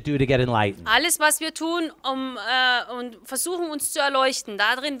attempting to do to get enlightened. Alles, was wir tun, und versuchen uns zu erleuchten,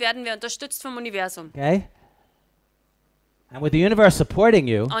 darin werden wir unterstützt vom Universum. Okay? And with the universe supporting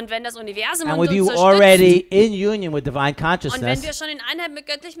you, Und wenn das Universum and uns with you unterstützt already in union with divine und wenn consciousness, wir schon in Einheit mit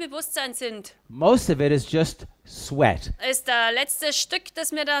göttlichem Bewusstsein sind, most of it is just sweat. ist der letzte Stück,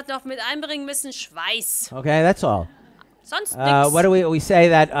 das wir da noch mit einbringen müssen, Schweiß. Okay, that's all. Sonst What do nichts. we say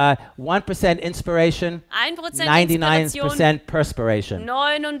that 1% inspiration, 1% Inspiration, 99% perspiration.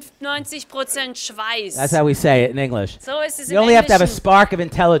 99% Schweiß. That's how we say it in English. So ist es You im only have to have a Englischen. spark of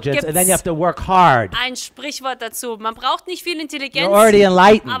intelligence, and then you have to work hard. Ein Sprichwort dazu. Man braucht nicht viel Intelligenz, You're already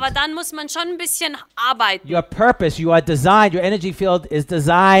enlightened. aber dann muss man schon ein bisschen arbeiten. Your purpose, you are designed, your energy field is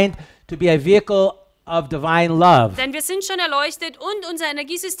designed to be a vehicle of divine love. Denn wir sind schon erleuchtet und unser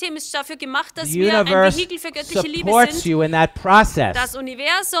Energiesystem ist dafür gemacht, dass The wir ein universe Vehikel für göttliche Liebe supports sind. you in that process. Das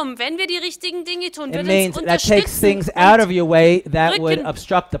Universum, wenn wir die richtigen Dinge tun, It wird means uns that takes unterstützen things out of und, your way that would Rücken-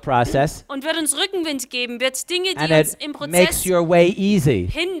 obstruct the process, und wird uns Rückenwind geben, wird Dinge, and die uns it im makes Prozess your way easy.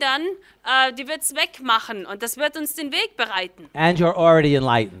 hindern, die wird es wegmachen und das wird uns den Weg bereiten. And you're already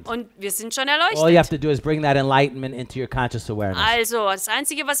enlightened. Und wir sind schon All you have erleuchtet. to do is bring that enlightenment into your conscious awareness. Also, das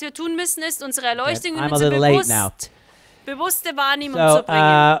Einzige, was wir tun müssen, ist unsere Erleuchtung in I'm a unsere little late now. bewusste Wahrnehmung So, zu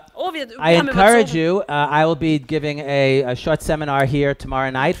bringen. Oh, wir I haben encourage überzogen. you, I will be giving a short seminar here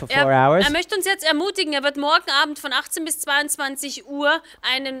tomorrow night for 4 hours. Er möchte uns jetzt ermutigen, er wird morgen Abend von 18 bis 22 Uhr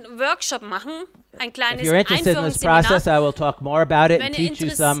einen Workshop machen, ein If kleines you're interested in this process, Einführungsseminar. I will talk more about it and Wenn ihr teach you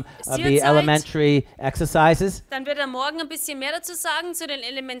some of interessiert the seid, elementary exercises. Dann wird er morgen ein bisschen mehr dazu sagen, zu den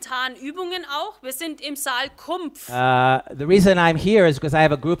elementaren Übungen auch. Wir sind im Saal Kumpf. The reason I'm here is because I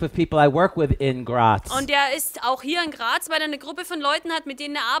have a group of people I work with in Graz, Und er ist auch hier in Graz, weil er eine Gruppe von Leuten hat, mit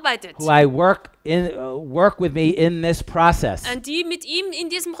denen er arbeitet. who I work with me in this process. Und die mit ihm in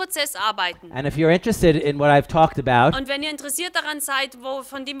diesem Prozess arbeiten. And if you're interested in what I've talked about, Und wenn ihr interessiert daran seid,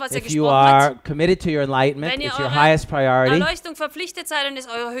 von dem, was er if you gesprochen are hat, committed to your enlightenment, wenn ihr it's your eurer highest priority, Erleuchtung verpflichtet seid und es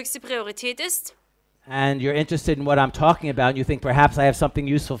eure höchste Priorität ist, and you're interested in what I'm talking about, and you think perhaps I have something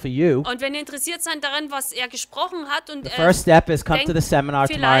useful for you, und wenn ihr interessiert seid daran, was er gesprochen hat und the first step is come to denkt the seminar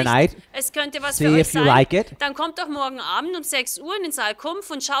tomorrow vielleicht, night, es könnte was see für euch if you sein, like it. dann kommt doch morgen Abend um 6 Uhr in den Saal Kumpf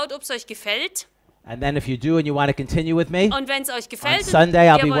und schaut, ob es euch gefällt. And then if you do and you want to continue with me, Und wenn es euch on gefällt Sunday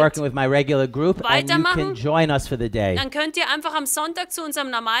I'll und be ihr wollt, working with my regular group and you can weitermachen, join us for the day. dann könnt ihr einfach am Sonntag zu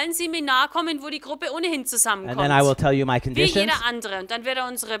unserem normalen Seminar kommen, wo die Gruppe ohnehin And zusammenkommt. then I will tell you my Wie conditions. jeder andere. Und dann wird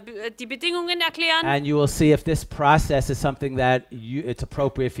er die Bedingungen erklären. And you will see if this process is something that it's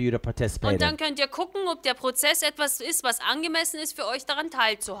appropriate for you to participate Und dann in. könnt ihr gucken, ob der Prozess etwas ist, was angemessen ist, für euch daran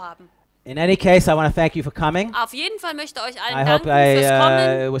teilzuhaben. In any case, I want to thank you for coming. Auf jeden Fall möchte ich euch I allen hope danken fürs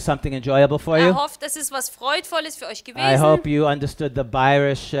Kommen. it was something enjoyable for you. Er hofft, es ist was Freudvolles für euch I gewesen. hope you understood the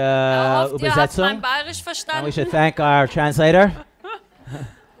Bayerisch Er hofft, ihr habt mein Übersetzung. Bayerisch And we verstanden. should thank our translator.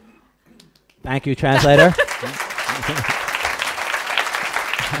 Thank you, translator.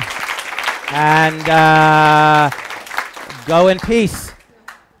 And go in peace.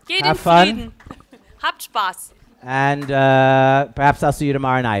 Geht have in fun. Frieden. Habt Spaß. And perhaps I'll see you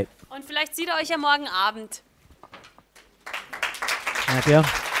tomorrow night. Und vielleicht sieht ihr euch ja morgen Abend. Thank you.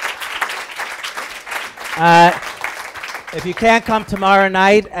 If you can't come tomorrow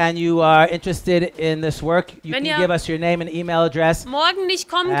night and you are interested in this work, you Wenn can ihr give us your name and email address. Morgen nicht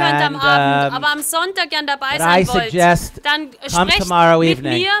kommen könnt am And, Abend, aber am Sonntag gern dabei but I sein wollt, suggest dann come sprecht tomorrow mit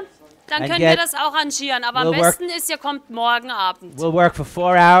evening mir, dann and können wir get- das auch arrangieren. Aber am we'll work- besten ist, ihr kommt morgen Abend. We'll work for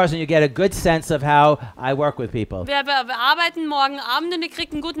 4 hours and you get a good sense of how I work with people. Wir arbeiten morgen Abend und ihr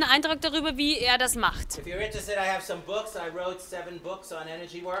kriegt einen guten Eindruck darüber, wie er das macht. If you're interested, I have some books. I wrote 7 books on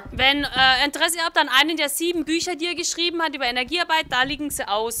energy work. Wenn Interesse habt an einen der 7 Bücher, die er geschrieben hat über Energiearbeit, da liegen sie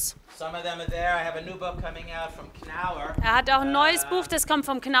aus. Some of them are there. I have a new book coming out from Knauer. Er hat auch ein neues Buch, das kommt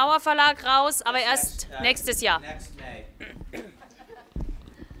vom Knauer Verlag raus, aber erst nächstes Jahr. Next May.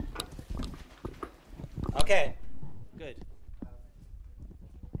 Okay, good.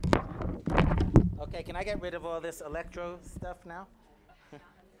 Okay, can I get rid of all this electro stuff now?